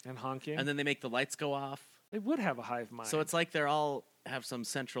beeping, And honking? and then they make the lights go off. They would have a hive mind. So it's like they're all have some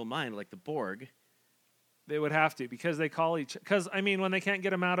central mind, like the Borg. They would have to because they call because I mean when they can't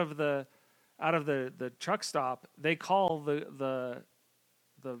get them out of the truck stop, they call the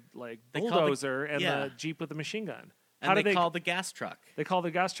like They call the- bulldozer and yeah. the Jeep with the machine gun. And they call the gas truck. They call the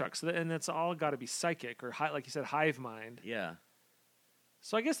gas truck, and it's all got to be psychic or like you said, hive mind. Yeah.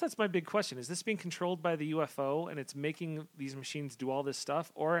 So I guess that's my big question: is this being controlled by the UFO and it's making these machines do all this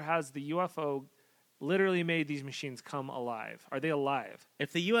stuff, or has the UFO literally made these machines come alive? Are they alive?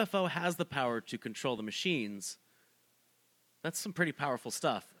 If the UFO has the power to control the machines, that's some pretty powerful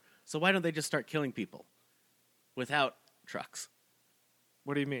stuff. So why don't they just start killing people without trucks?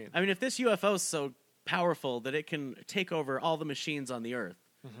 What do you mean? I mean, if this UFO is so powerful that it can take over all the machines on the Earth,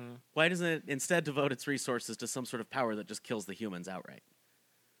 why doesn't it instead devote its resources to some sort of power that just kills the humans outright?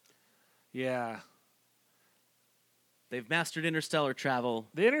 Yeah. They've mastered interstellar travel.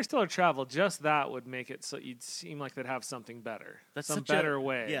 The interstellar travel, just that would make it so you'd seem like they'd have something better. That's some such a- better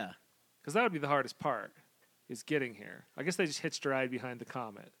way. Yeah. Because that would be the hardest part, is getting here. I guess they just hitched a ride behind the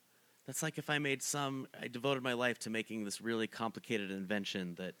comet. That's like if I devoted my life to making this really complicated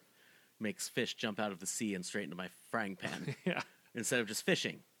invention that makes fish jump out of the sea and straight into my frying pan Yeah. instead of just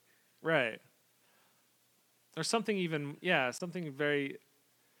fishing. Right. Or something even, something very...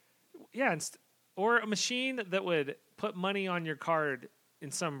 Yeah, or a machine that would put money on your card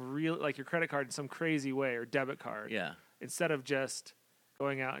in some real, like your credit card in some crazy way, or debit card. Yeah. Instead of just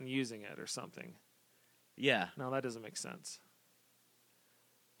going out and using it or something. Yeah. No, that doesn't make sense.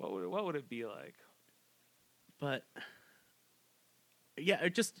 What would it be like? But yeah,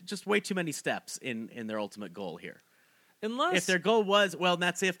 just way too many steps in their ultimate goal here. Unless If their goal was, well,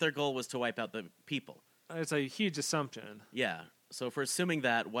 that's if their goal was to wipe out the people. it's a huge assumption. Yeah. So if we're assuming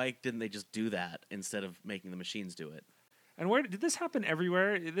that, why didn't they just do that instead of making the machines do it? And where did this happen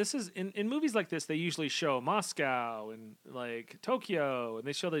everywhere? This is in movies like this. They usually show Moscow and like Tokyo, and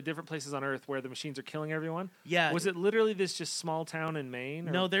they show the different places on Earth where the machines are killing everyone. Yeah. Was it literally this just small town in Maine?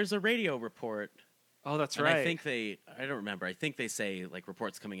 Or? No, there's a radio report. Oh, that's And right. I don't remember. I think they say like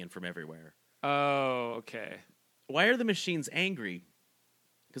reports coming in from everywhere. Oh, okay. Why are the machines angry?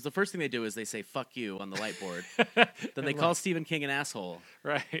 Because the first thing they do is they say "fuck you" on the whiteboard. Then they call Stephen King an asshole.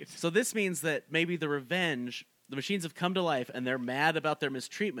 Right. So this means that maybe the machines have come to life and they're mad about their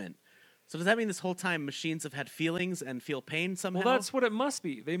mistreatment. So does that mean this whole time machines have had feelings and feel pain somehow? Well, that's what it must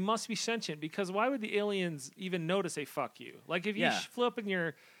be. They must be sentient, because why would the aliens even know to say "fuck you"? Like if you flew up in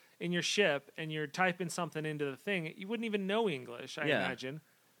your ship and you're typing something into the thing, you wouldn't even know English, I imagine.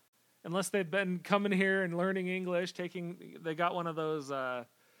 Unless they've been coming here and learning English, they got one of those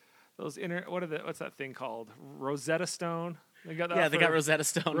what's that thing called? Rosetta Stone. They got that. Yeah, they got Rosetta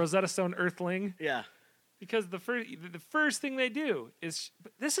Stone. Rosetta Stone Earthling. Yeah. Because the first thing they do is,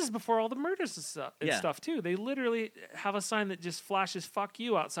 this is before all the murders and stuff too. They literally have a sign that just flashes "fuck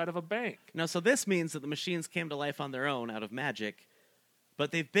you" outside of a bank. No, so this means that the machines came to life on their own out of magic,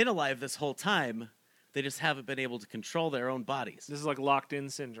 but they've been alive this whole time. They just haven't been able to control their own bodies. This is like locked-in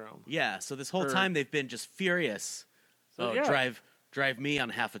syndrome. Yeah, so this whole time they've been just furious. So, Drive me on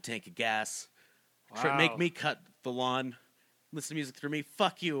half a tank of gas. Wow. Make me cut the lawn. Listen to music through me.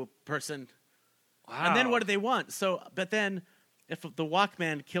 Fuck you, person. Wow. And then what do they want? But then if the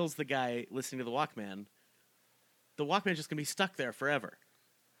Walkman kills the guy listening to the Walkman's just going to be stuck there forever.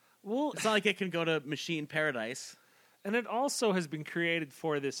 Well, it's not like it can go to machine paradise. And it also has been created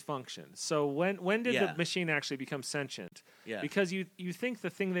for this function. So when did the machine actually become sentient? Yeah. Because you think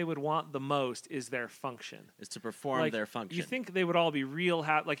the thing they would want the most is their function. Is to perform their function. You think they would all be real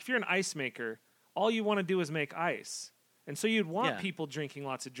happy. Like if you're an ice maker, all you want to do is make ice. And so you'd want people drinking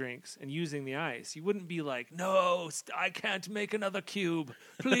lots of drinks and using the ice. You wouldn't be like, no, I can't make another cube.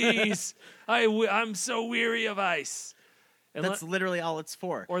 Please. I'm so weary of ice. And that's literally all it's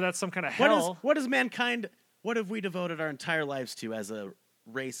for. Or that's some kind of hell. What is mankind... What have we devoted our entire lives to as a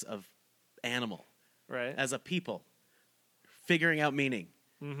race of animal? Right. As a people. Figuring out meaning.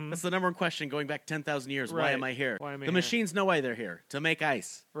 Mm-hmm. That's the number one question going back 10,000 years. Right. Why am I here? The machines know why they're here. To make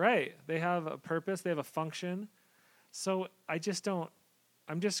ice. Right. They have a purpose. They have a function. So I'm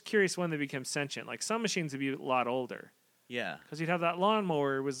just curious when they become sentient. Like some machines would be a lot older. Yeah. Because you'd have that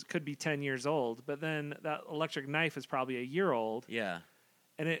lawnmower could be 10 years old. But then that electric knife is probably a year old. Yeah.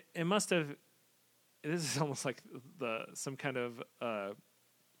 And it must have... This is almost like some kind of. No,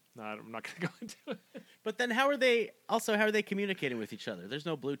 I'm not going to go into it. But then, how are they communicating with each other? There's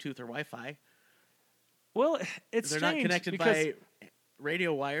no Bluetooth or Wi-Fi. Well, it's they're not connected by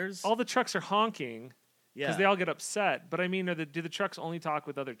radio wires. All the trucks are honking because they all get upset. But I mean, do the trucks only talk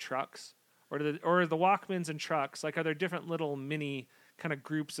with other trucks, or are the Walkmans and trucks are there different little mini kind of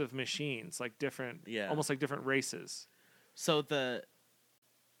groups of machines, like different, almost like different races? So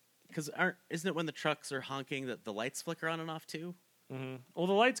Because isn't it when the trucks are honking that the lights flicker on and off too? Mm-hmm. Well,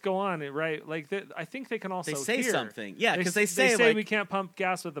 the lights go on, right? Like I think they can also say hear something. Yeah, because they say like, we can't pump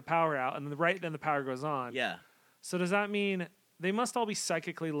gas with the power out, and then the power goes on. Yeah. So does that mean they must all be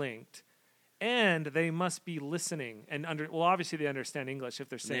psychically linked, and they must be listening and well, obviously they understand English if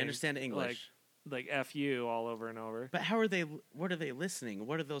they're saying they understand English, like "f you" all over and over. But how are they? What are they listening?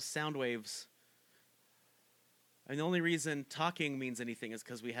 What are those sound waves? And the only reason talking means anything is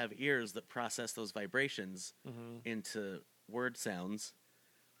because we have ears that process those vibrations into word sounds.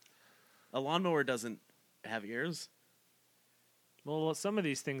 A lawnmower doesn't have ears. Well, some of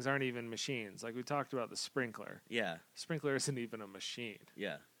these things aren't even machines. Like we talked about the sprinkler. Yeah. Sprinkler isn't even a machine.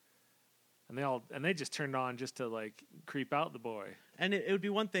 Yeah. And they just turned on just to like creep out the boy. And it would be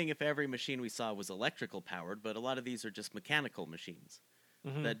one thing if every machine we saw was electrical powered, but a lot of these are just mechanical machines.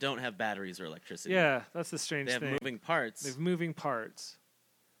 Mm-hmm. That don't have batteries or electricity. Yeah, that's the strange thing. They have moving parts. They have moving parts.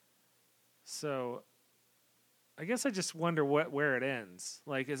 So, I guess I just wonder where it ends.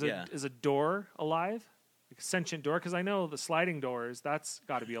 Like, is a door alive? Like a sentient door? Because I know the sliding doors, that's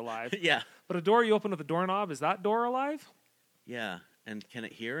got to be alive. Yeah. But a door you open with a doorknob, is that door alive? Yeah. And can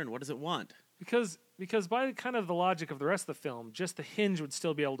it hear? And what does it want? Because because by kind of the logic of the rest of the film, just the hinge would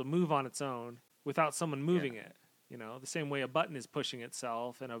still be able to move on its own without someone moving it. You know, the same way a button is pushing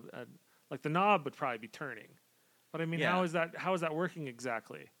itself, and like the knob would probably be turning. But I mean, how is that working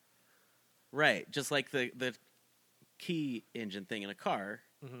exactly? Right, just like the key engine thing in a car.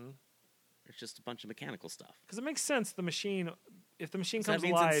 Mm-hmm. It's just a bunch of mechanical stuff. Because it makes sense. If the machine comes that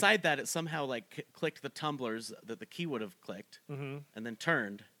means alive, inside that it somehow like clicked the tumblers that the key would have clicked, and then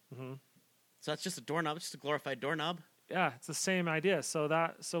turned. Mm-hmm. So that's just a doorknob. It's just a glorified doorknob. Yeah, it's the same idea.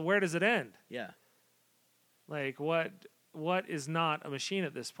 So where does it end? Yeah. Like what is not a machine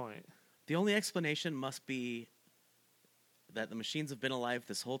at this point? The only explanation must be that the machines have been alive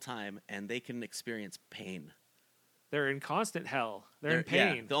this whole time and they can experience pain. They're in constant hell. They're in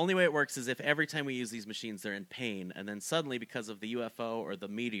pain. Yeah, the only way it works is if every time we use these machines, they're in pain, and then suddenly, because of the UFO or the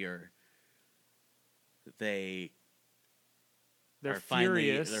meteor, they're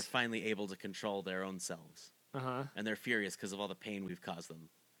furious. They're finally able to control their own selves, and they're furious because of all the pain we've caused them.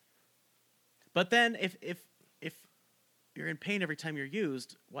 But then, if you're in pain every time you're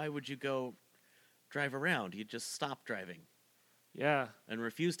used, why would you go drive around? You'd just stop driving. Yeah. And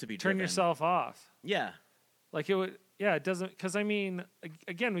refuse to be Turn driven. yourself off. Yeah. Like it would, it doesn't, because I mean,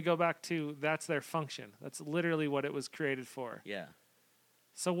 again, we go back to that's their function. That's literally what it was created for. Yeah.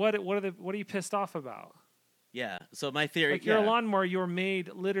 So what are you pissed off about? Yeah. So my theory, like you're a lawnmower, you're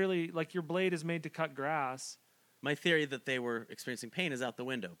made literally like your blade is made to cut grass. My theory that they were experiencing pain is out the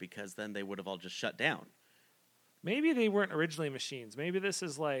window because then they would have all just shut down. Maybe they weren't originally machines. Maybe this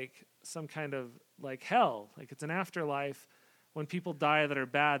is like some kind of like hell. Like it's an afterlife. When people die that are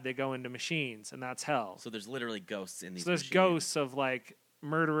bad, they go into machines, and that's hell. So there's literally ghosts in these. So there's machines. Ghosts of like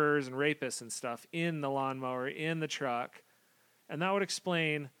murderers and rapists and stuff in the lawnmower, in the truck, and that would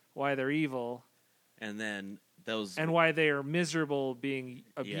explain why they're evil. And then why they are miserable being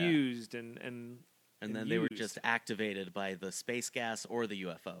abused and then they were just activated by the space gas or the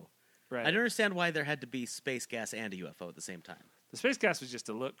UFO. Right. I don't understand why there had to be space gas and a UFO at the same time. The space gas was just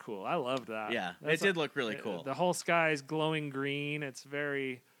to look cool. I loved that. Yeah, it did look really cool. The whole sky is glowing green. It's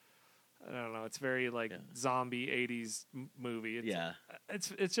very, I don't know. It's very like zombie '80s movie.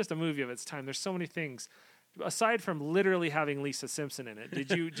 It's just a movie of its time. There's so many things. Aside from literally having Lisa Simpson in it,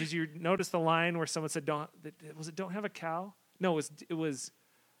 did you notice the line where someone said don't have a cow? No, it was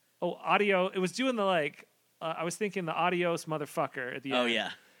audio. It was doing the like. I was thinking the adios motherfucker at the end. Oh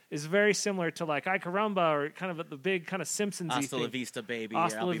yeah. Is very similar to like Ay Caramba or kind of the big kind of Simpsons-y Hasta la vista, baby.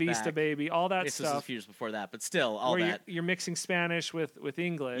 Hasta la vista, baby. All that This stuff. was a few years before that, but still, all where that. You're mixing Spanish with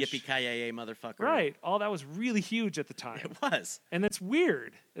English. Yippee-ki-yay, motherfucker. Right. All that was really huge at the time. It was. And it's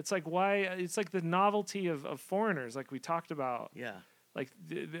weird. It's like why? It's like the novelty of foreigners, like we talked about. Yeah. Like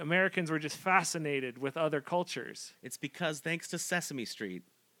the Americans were just fascinated with other cultures. It's because thanks to Sesame Street,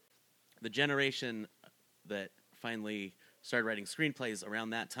 the generation that finally started writing screenplays around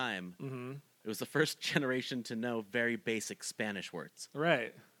that time, it was the first generation to know very basic Spanish words.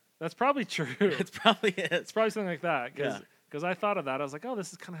 Right. That's probably true. It's probably It's probably something like that. Because I thought of that. I was like, oh,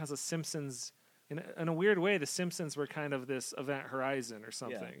 this kind of has a Simpsons... In a weird way, the Simpsons were kind of this Event Horizon or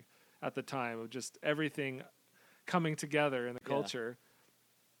something at the time of just everything coming together in the culture.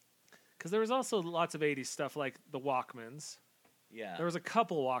 Because there was also lots of 80s stuff like the Walkmans. Yeah. There was a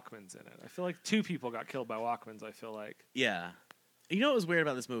couple Walkmans in it. I feel like 2 people got killed by Walkmans, I feel like. Yeah. You know what was weird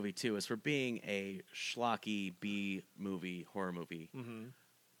about this movie, too, is for being a schlocky B-movie, horror movie,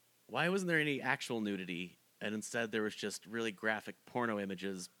 why wasn't there any actual nudity, and instead there was just really graphic porno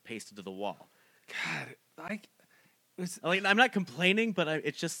images pasted to the wall? God, I'm not complaining, but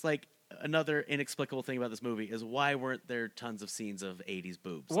it's just like another inexplicable thing about this movie is why weren't there tons of scenes of 80s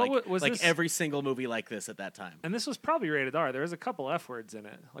boobs? Was like this... every single movie like this at that time. And this was probably rated R. There was a couple F words in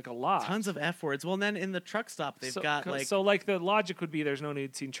it, like a lot. Tons of F words. Well, and then in the truck stop, they've got like... So like the logic would be there's no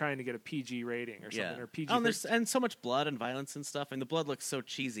nude scene trying to get a PG rating or something, or PG. And so much blood and violence and stuff, and the blood looks so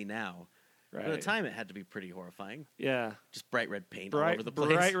cheesy now. Right. But at the time, it had to be pretty horrifying. Yeah. Just bright red paint all over the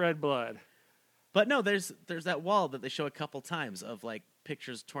place. Bright red blood. But no, there's that wall that they show a couple times of like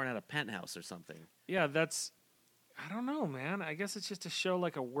pictures torn out of Penthouse or something. Yeah, I don't know, man. I guess it's just to show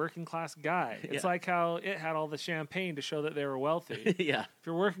like a working class guy. It's like how it had all the champagne to show that they were wealthy. Yeah. If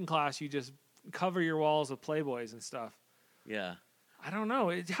you're working class, you just cover your walls with Playboys and stuff. Yeah. I don't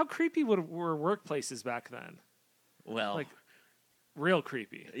know. How creepy were workplaces back then? Well, like real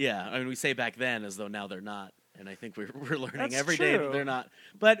creepy. Yeah, I mean, we say back then as though now they're not. And I think we're learning That's every true. day that they're not.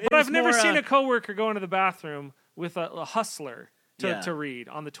 But I've never seen a coworker go into the bathroom with a hustler to read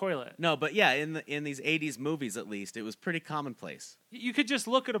on the toilet. No, but yeah, in these 80s movies at least, it was pretty commonplace. You could just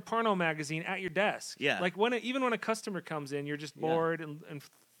look at a porno magazine at your desk. Yeah. Like even when a customer comes in, you're just bored and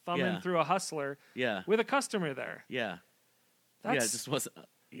thumbing Yeah. through a Hustler Yeah. with a customer there. Yeah. That's, Yeah, it just wasn't.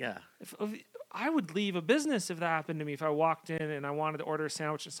 Yeah. if I would leave a business if that happened to me. If I walked in and I wanted to order a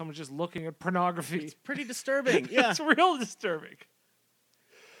sandwich and someone's just looking at pornography, Pretty disturbing. Yeah. it's real disturbing.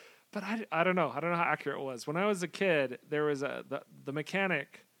 But I don't know. I don't know how accurate it was. When I was a kid, there was the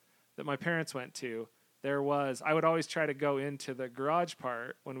mechanic that my parents went to. I would always try to go into the garage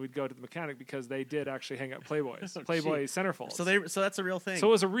part when we'd go to the mechanic because they did actually hang up Playboys, Playboy centerfolds. So that's a real thing. So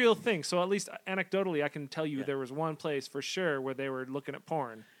it was a real thing. So at least anecdotally, I can tell you there was one place for sure where they were looking at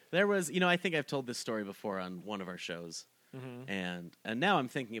porn. There was, I think I've told this story before on one of our shows, and now I'm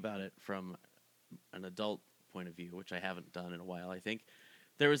thinking about it from an adult point of view, which I haven't done in a while. I think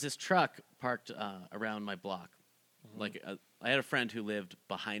there was this truck parked around my block. Like I had a friend who lived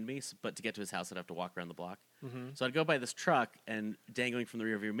behind me, but to get to his house, I'd have to walk around the block. So I'd go by this truck, and dangling from the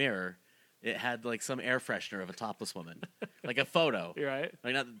rearview mirror, it had like some air freshener of a topless woman, like a photo. You're right.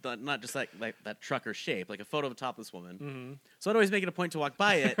 Like not just like that trucker shape, like a photo of a topless woman. So I'd always make it a point to walk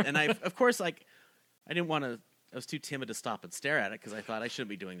by it, and I of course I didn't want to. I was too timid to stop and stare at it because I thought I shouldn't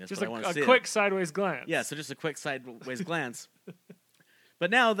be doing this. Just but I want to a see quick it. sideways glance. Yeah, so just a quick sideways glance. But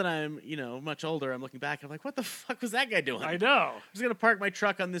now that I'm much older, I'm looking back and I'm like, what the fuck was that guy doing? I know. I'm just gonna park my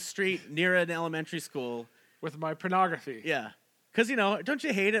truck on this street near an elementary school. With my pornography. Yeah. Because, don't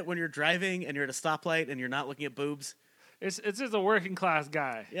you hate it when you're driving and you're at a stoplight and you're not looking at boobs? It's just a working class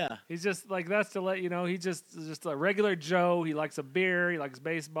guy. Yeah. He's just like, that's to let you know, he's just a regular Joe. He likes a beer. He likes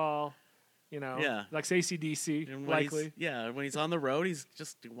baseball. Yeah. Likes AC/DC, And when likely. when he's on the road, he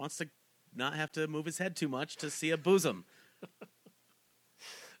wants to not have to move his head too much to see a bosom.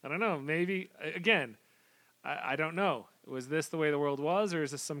 I don't know. Maybe, again, I don't know. Was this the way the world was, or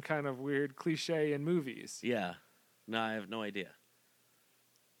is this some kind of weird cliche in movies? Yeah. No, I have no idea.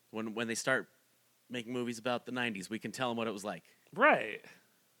 When they start making movies about the 90s, we can tell them what it was like. Right.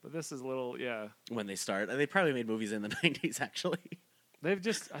 But this is a little, yeah. When they start. They probably made movies in the 90s, actually. I think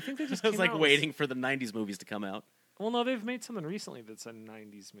they just I was came like out waiting for the 90s movies to come out. Well, no, they've made something recently that's a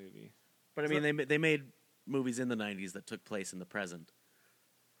 90s movie. But I mean, they made movies in the 90s that took place in the present.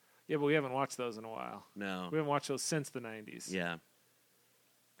 Yeah, but we haven't watched those in a while. No. We haven't watched those since the 90s. Yeah.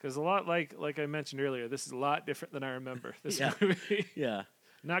 Because a lot, like I mentioned earlier, this is a lot different than I remember this Yeah. movie. Yeah.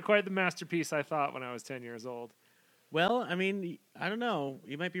 Not quite the masterpiece I thought when I was 10 years old. Well, I mean, I don't know.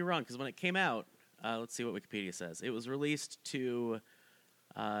 You might be wrong, because when it came out, let's see what Wikipedia says. It was released to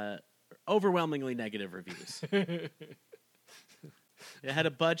overwhelmingly negative reviews. It had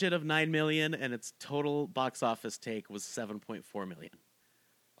a budget of $9 million, and its total box office take was $7.4 million.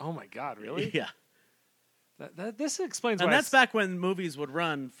 Oh my God! Really? Yeah. This explains And why. that's back when movies would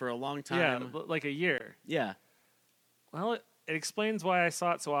run for a long time. Yeah, like a year. Yeah. Well, it explains why I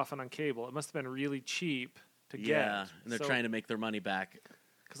saw it so often on cable. It must have been really cheap to get. Yeah, and they're trying to make their money back.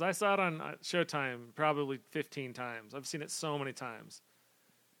 Because I saw it on Showtime probably 15 times. I've seen it so many times.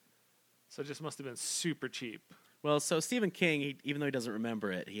 So it just must have been super cheap. Well, so Stephen King, even though he doesn't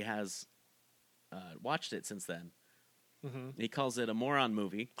remember it, he has watched it since then. Mm-hmm. He calls it a moron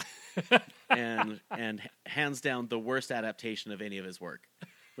movie, and hands down the worst adaptation of any of his work,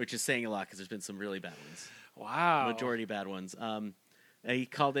 which is saying a lot because there's been some really bad ones. Wow, majority bad ones. He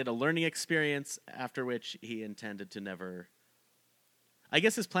called it a learning experience, after which he intended to never. I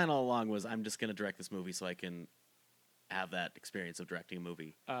guess his plan all along was, I'm just going to direct this movie so I can have that experience of directing a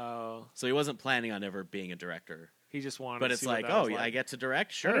movie. Oh, so he wasn't planning on ever being a director. He just wanted. But to it's see like, what that was like. I get to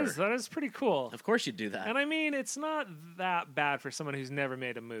direct. Sure, that is pretty cool. Of course, you'd do that. And I mean, it's not that bad for someone who's never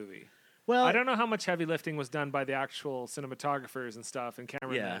made a movie. Well, I don't know how much heavy lifting was done by the actual cinematographers and stuff and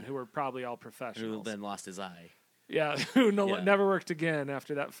cameramen who were probably all professionals. Who then lost his eye. Yeah, who never worked again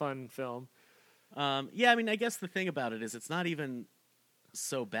after that fun film. Yeah, I mean, I guess the thing about it is it's not even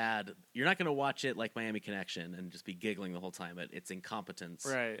so bad. You're not going to watch it like Miami Connection and just be giggling the whole time. It's incompetence.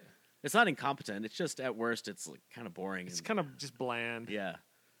 Right. It's not incompetent. It's just, at worst, it's like kind of boring. It's kind of just bland. Yeah.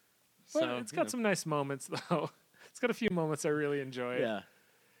 But So it's got some nice moments, though. It's got a few moments I really enjoy. Yeah.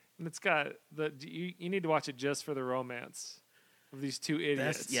 And it's got you need to watch it just for the romance of these two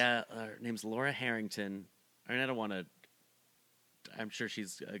idiots. Her name's Laura Harrington. I mean, I don't want to. I'm sure she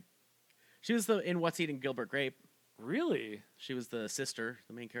was in What's Eating Gilbert Grape. Really? She was the sister,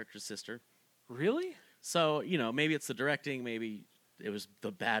 the main character's sister. Really? So, maybe it's the directing, maybe it was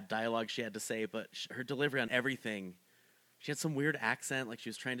the bad dialogue she had to say, but her delivery on everything, she had some weird accent, like she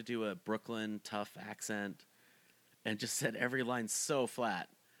was trying to do a Brooklyn tough accent, and just said every line so flat.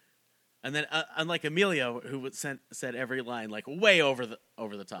 And then, unlike Emilio, who said every line like way over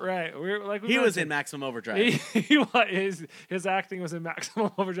the top. Right. He was in Maximum Overdrive. His acting was in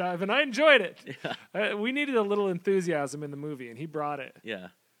Maximum Overdrive, and I enjoyed it. Yeah. We needed a little enthusiasm in the movie, and he brought it. Yeah.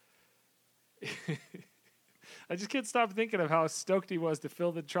 I just can't stop thinking of how stoked he was to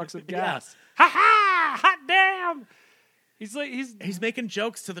fill the trucks with Yeah. gas. Ha ha! Hot damn! He's making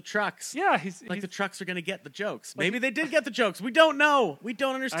jokes to the trucks. yeah. He's Like the trucks are going to get the jokes. Maybe they did get the jokes. We don't know. We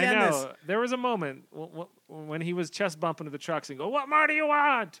don't I understand know. this. There was a moment when he was chest bumping to the trucks and go, "What more do you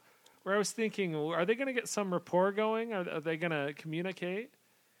want?" Where I was thinking, are they going to get some rapport going? Are they going to communicate?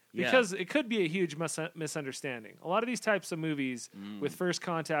 Yeah. Because it could be a huge misunderstanding. A lot of these types of movies with first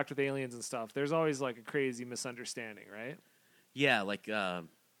contact with aliens and stuff, there's always like a crazy misunderstanding, right? Yeah, like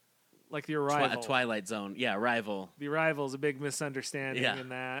Like The Arrival. Twilight Zone. Yeah, Arrival. The Arrival is a big misunderstanding Yeah. in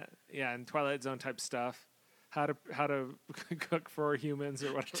that. Yeah, and Twilight Zone type stuff. How to cook for humans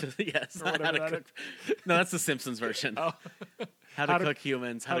or whatever. Yes. Or whatever How to that cook. No, that's the Simpsons version. Oh. How to cook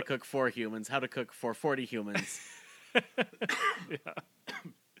humans. How to cook for humans. How to cook for 40 humans.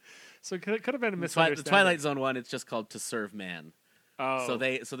 So it could have been a The misunderstanding. Twilight Zone one, it's just called To Serve Man. Oh. So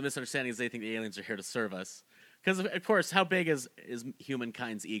the misunderstanding is they think the aliens are here to serve us. Because of course, how big is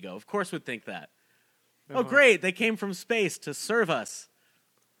humankind's ego? Of course, we'd think that. Oh, great! They came from space to serve us.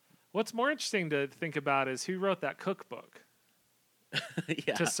 What's more interesting to think about is who wrote that cookbook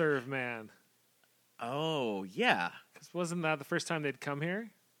Yeah. To Serve Man. Oh, yeah, Because wasn't that the first time they'd come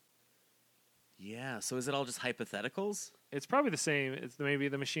here? yeah. So is it all just hypotheticals? It's probably the same. It's maybe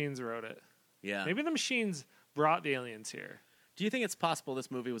the machines wrote it. Yeah. Maybe the machines brought the aliens here. Do you think it's possible this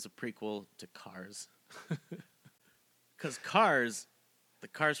movie was a prequel to Cars? Because Cars, the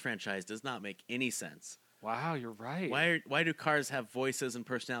Cars franchise, does not make any sense. Wow, you're right. Why do cars have voices and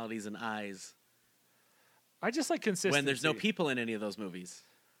personalities and eyes I just like consistency. when there's no people in any of those movies?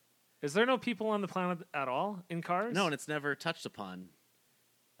 Is there no people on the planet at all in Cars? No, and it's never touched upon.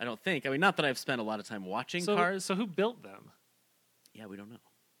 I don't think. I mean, not that I've spent a lot of time watching Cars. So who built them? Yeah, we don't know.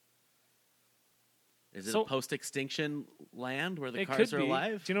 Is it So- a post-extinction land where the It cars could are be.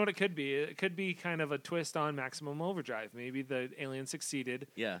 alive? Do you know what it could be? It could be kind of a twist on Maximum Overdrive. Maybe the aliens succeeded,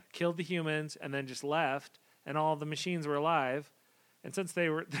 Yeah. killed the humans, and then just left, and all the machines were alive. And since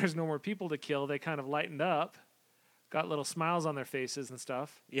there's no more people to kill, they kind of lightened up, got little smiles on their faces and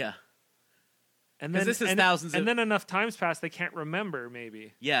stuff. Yeah. And 'Cause then this is and, thousands and of- then enough time's passed they can't remember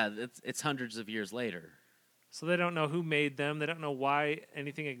maybe. Yeah, it's hundreds of years later. So they don't know who made them. They don't know why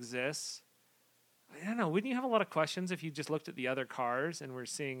anything exists. I don't know. Wouldn't you have a lot of questions if you just looked at the other cars and were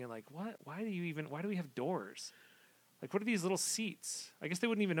seeing like, what? Why do we have doors? Like, what are these little seats? I guess they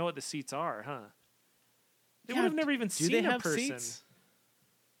wouldn't even know what the seats are, huh? They would have never even Do seen they a have person. seats?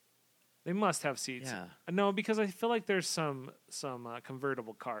 They must have seats. Yeah. No, because I feel like there's some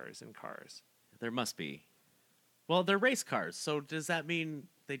convertible cars in Cars. There must be. Well, they're race cars, so does that mean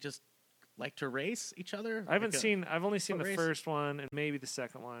they just like to race each other? I've only seen the foot race? first one and maybe the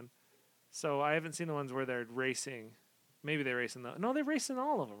second one. So I haven't seen the ones where they're racing. Maybe they race in no, they race in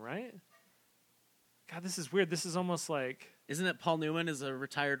all of them, right? God, this is weird. This is almost like Isn't it Paul Newman is a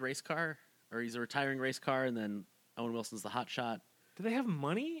retired race car? Or he's a retiring race car, and then Owen Wilson's the hot shot? do they have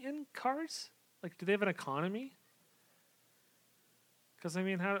money in Cars? Like, do they have an economy? Because I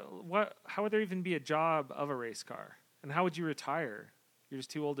mean, how would there even be a job of a race car? And how would you retire? You're just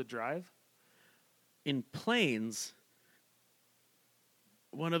too old to drive? In Planes,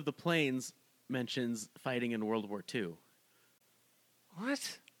 one of the planes mentions fighting in World War II.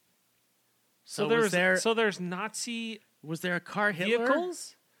 What? So there's Nazi was there a car Hitler?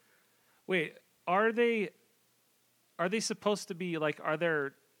 vehicles? Wait, are they supposed to be like? Are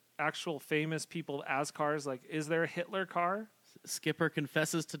there actual famous people as cars? Like, is there a Hitler car? Skipper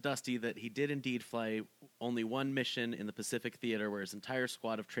confesses to Dusty that he did indeed fly only one mission in the Pacific Theater where his entire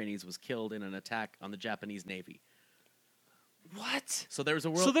squad of trainees was killed in an attack on the Japanese Navy. What? So there was a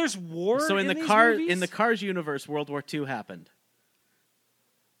world. So there's war. So in the these Cars movies? universe, World War II happened.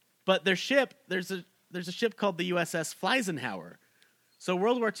 But their ship, there's a ship called the USS Fleisenhauer. So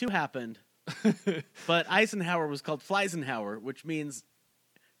World War II happened, but Eisenhower was called Fleisenhauer, which means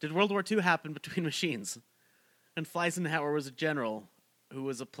did World War II happen between machines? And Fleisenhauer was a general who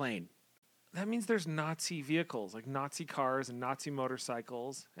was a plane. That means there's Nazi vehicles, like Nazi cars and Nazi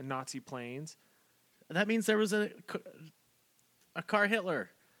motorcycles and Nazi planes. That means there was a car Hitler.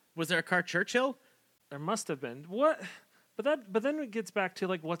 Was there a car Churchill? There must have been. What? But then it gets back to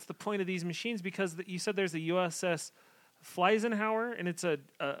like, what's the point of these machines? Because you said there's a USS Fleisenhauer and it's a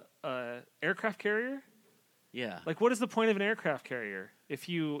aircraft carrier. Yeah. Like, what is the point of an aircraft carrier if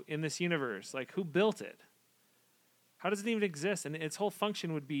you in this universe? Like, who built it? How does it even exist? And its whole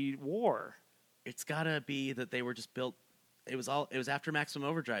function would be war. It's gotta be that they were just built. It was after Maximum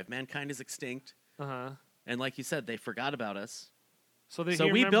Overdrive. Mankind is extinct. And like you said, they forgot about us. So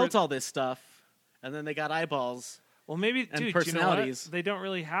we built all this stuff, and then they got eyeballs. Well, maybe and dude, personalities. You know what? They don't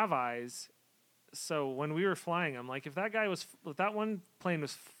really have eyes so when we were flying, I'm like, if that one plane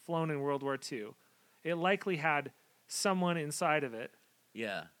was flown in World War II, it likely had someone inside of it.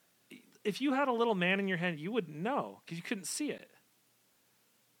 Yeah. If you had a little man in your hand, you wouldn't know because you couldn't see it.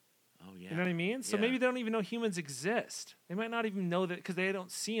 Oh, yeah. You know what I mean? So Yeah. maybe they don't even know humans exist. They might not even know that because they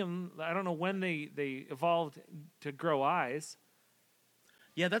don't see them. I don't know when they evolved to grow eyes.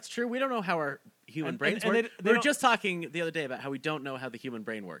 Yeah, that's true. We don't know how our human And- brains and work. they We were don't- just talking the other day about how we don't know how the human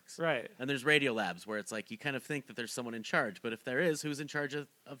brain works. Right. And there's radio labs where it's like you kind of think that there's someone in charge, but if there is, who's in charge of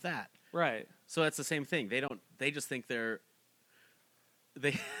that? Right. So that's the same thing. They just think they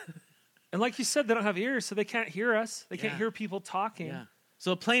And like you said, they don't have ears, so they can't hear us. They can't Yeah. hear people talking. Yeah.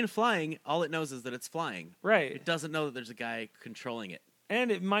 So a plane flying, all it knows is that it's flying. Right. It doesn't know that there's a guy controlling it. And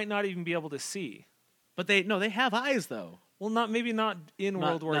it might not even be able to see. But they have eyes though. Well, maybe not in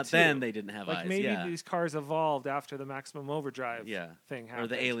World War II. Not then they didn't have like eyes. maybe yeah. these cars evolved after the maximum overdrive thing happened. Or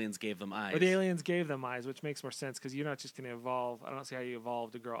the aliens gave them eyes. Or the aliens gave them eyes, which makes more sense because you're not just going to evolve. I don't see how you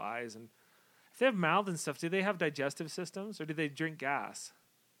evolve to grow eyes. And if they have mouths and stuff, do they have digestive systems or do they drink gas?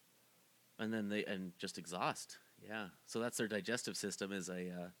 And then just exhaust. Yeah. So that's their digestive system is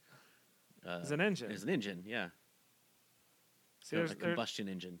It's an engine. Is an engine, yeah. See, A combustion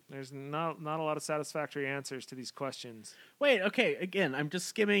engine. There's not a lot of satisfactory answers to these questions. Wait, okay, again, I'm just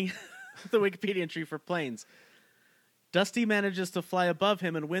skimming the Wikipedia entry for planes. Dusty manages to fly above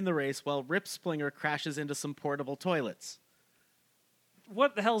him and win the race while Rip Splinger crashes into some portable toilets.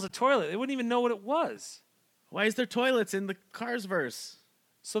 What the hell is a toilet? They wouldn't even know what it was. Why is there toilets in the Cars verse?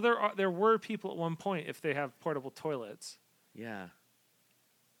 So there were people at one point if they have portable toilets. Yeah.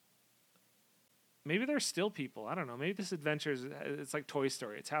 Maybe there's still people. I don't know. Maybe this adventure it's like Toy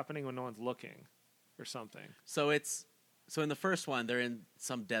Story. It's happening when no one's looking or something. So in the first one, they're in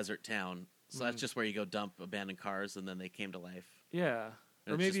some desert town. So that's just where you go dump abandoned cars and then they came to life. Yeah.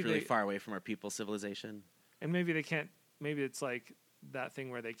 And it's just really far away from our people's civilization. And maybe they can't, maybe it's like that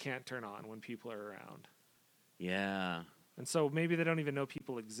thing where they can't turn on when people are around. Yeah. And so maybe they don't even know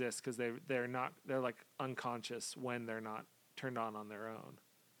people exist because they're like unconscious when they're not turned on their own.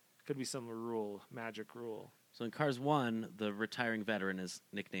 Could be some rule, magic rule. So in Cars 1, the retiring veteran is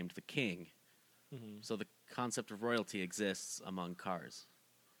nicknamed the King. Mm-hmm. So the concept of royalty exists among cars.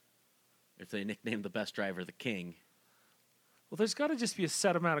 If they nickname the best driver the King. Well, there's got to just be a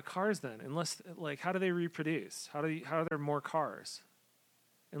set amount of cars then, unless like how do they reproduce? How are there more cars?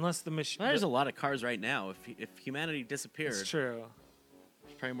 Unless the machine. Well, there's a lot of cars right now. If humanity disappeared, It's true.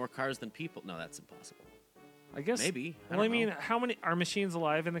 there's probably more cars than people. No, that's impossible. I guess Maybe. I Well, I don't mean, know. how many are machines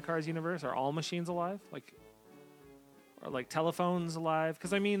alive in the Cars universe? Are all machines alive? Are telephones alive?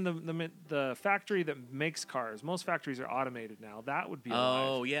 Because I mean, the factory that makes cars, most factories are automated now. That would be alive.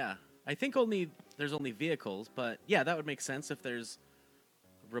 Oh yeah, I think there's only vehicles, but yeah, that would make sense if there's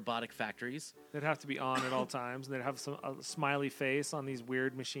robotic factories. They'd have to be on at all times, and they'd have a smiley face on these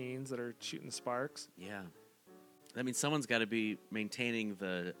weird machines that are shooting sparks. Yeah, that means someone's got to be maintaining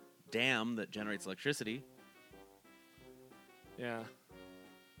the dam that generates electricity. Yeah,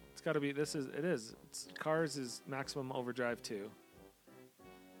 it's got to be. It is. Cars is Maximum Overdrive 2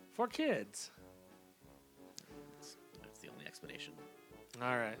 for kids. That's the only explanation.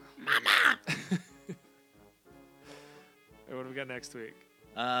 All right, Mama. What do we got next week?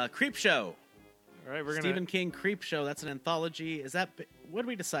 Creep Show. All right, we're gonna Stephen King Creep Show. That's an anthology. Is that? What do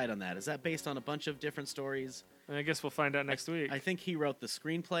we decide on that? Is that based on a bunch of different stories? And I guess we'll find out next week. I think he wrote the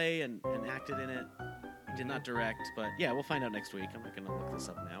screenplay and acted in it. He did not direct, but yeah, we'll find out next week. I'm not going to look this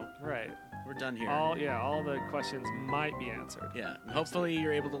up now. Right. We're done here. All the questions might be answered. Yeah. And hopefully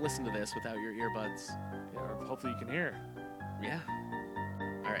you're able to listen to this without your earbuds. Yeah, or hopefully you can hear. Yeah.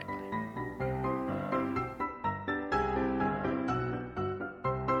 All right. Bye.